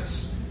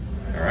virus.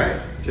 All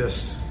right.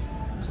 Let's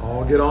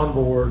all get on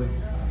board.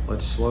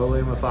 Let's slowly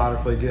and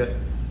methodically get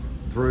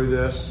through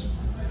this,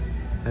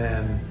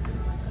 and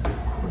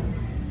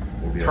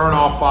We'll turn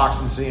off Fox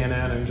and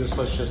CNN, and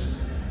let's just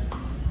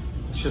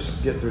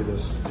get through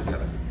this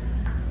together.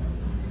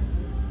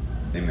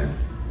 Amen.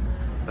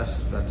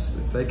 That's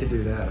if they could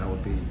do that, I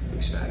would be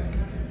ecstatic.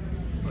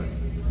 But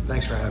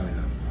thanks for having me,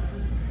 though.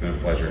 It's been a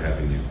pleasure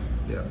having you.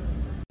 Yeah.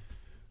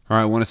 All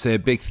right, I want to say a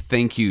big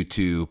thank you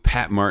to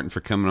Pat Martin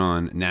for coming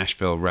on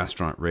Nashville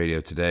Restaurant Radio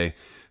today.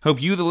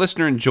 Hope you, the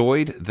listener,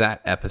 enjoyed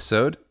that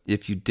episode.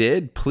 If you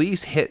did,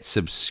 please hit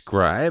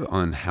subscribe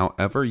on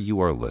however you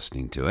are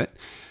listening to it.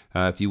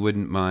 If you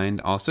wouldn't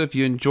mind. Also, if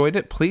you enjoyed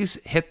it, please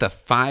hit the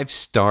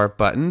 5-star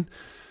button.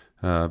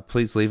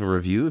 Please leave a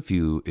review if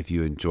you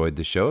enjoyed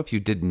the show. If you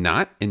did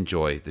not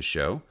enjoy the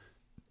show,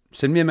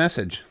 send me a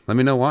message. Let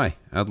me know why.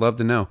 I'd love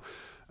to know.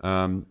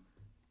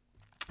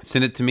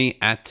 Send it to me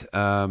at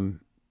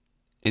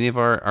any of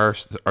our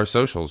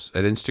socials,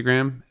 at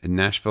Instagram at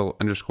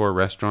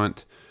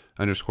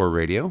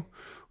Nashville_restaurant_radio,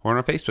 or on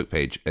our Facebook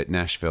page at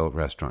Nashville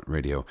Restaurant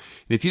Radio.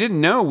 And if you didn't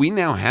know, we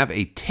now have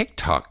a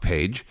TikTok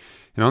page.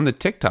 And on the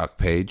TikTok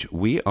page,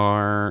 we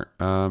are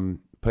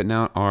putting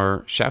out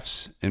our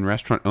chefs and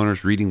restaurant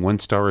owners reading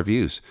 1-star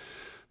reviews.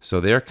 So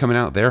they're coming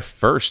out there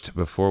first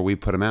before we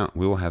put them out.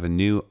 We will have a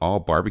new all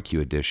barbecue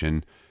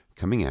edition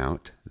coming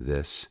out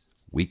this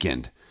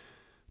weekend.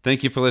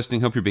 Thank you for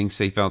listening. Hope you're being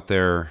safe out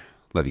there.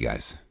 Love you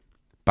guys.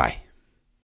 Bye.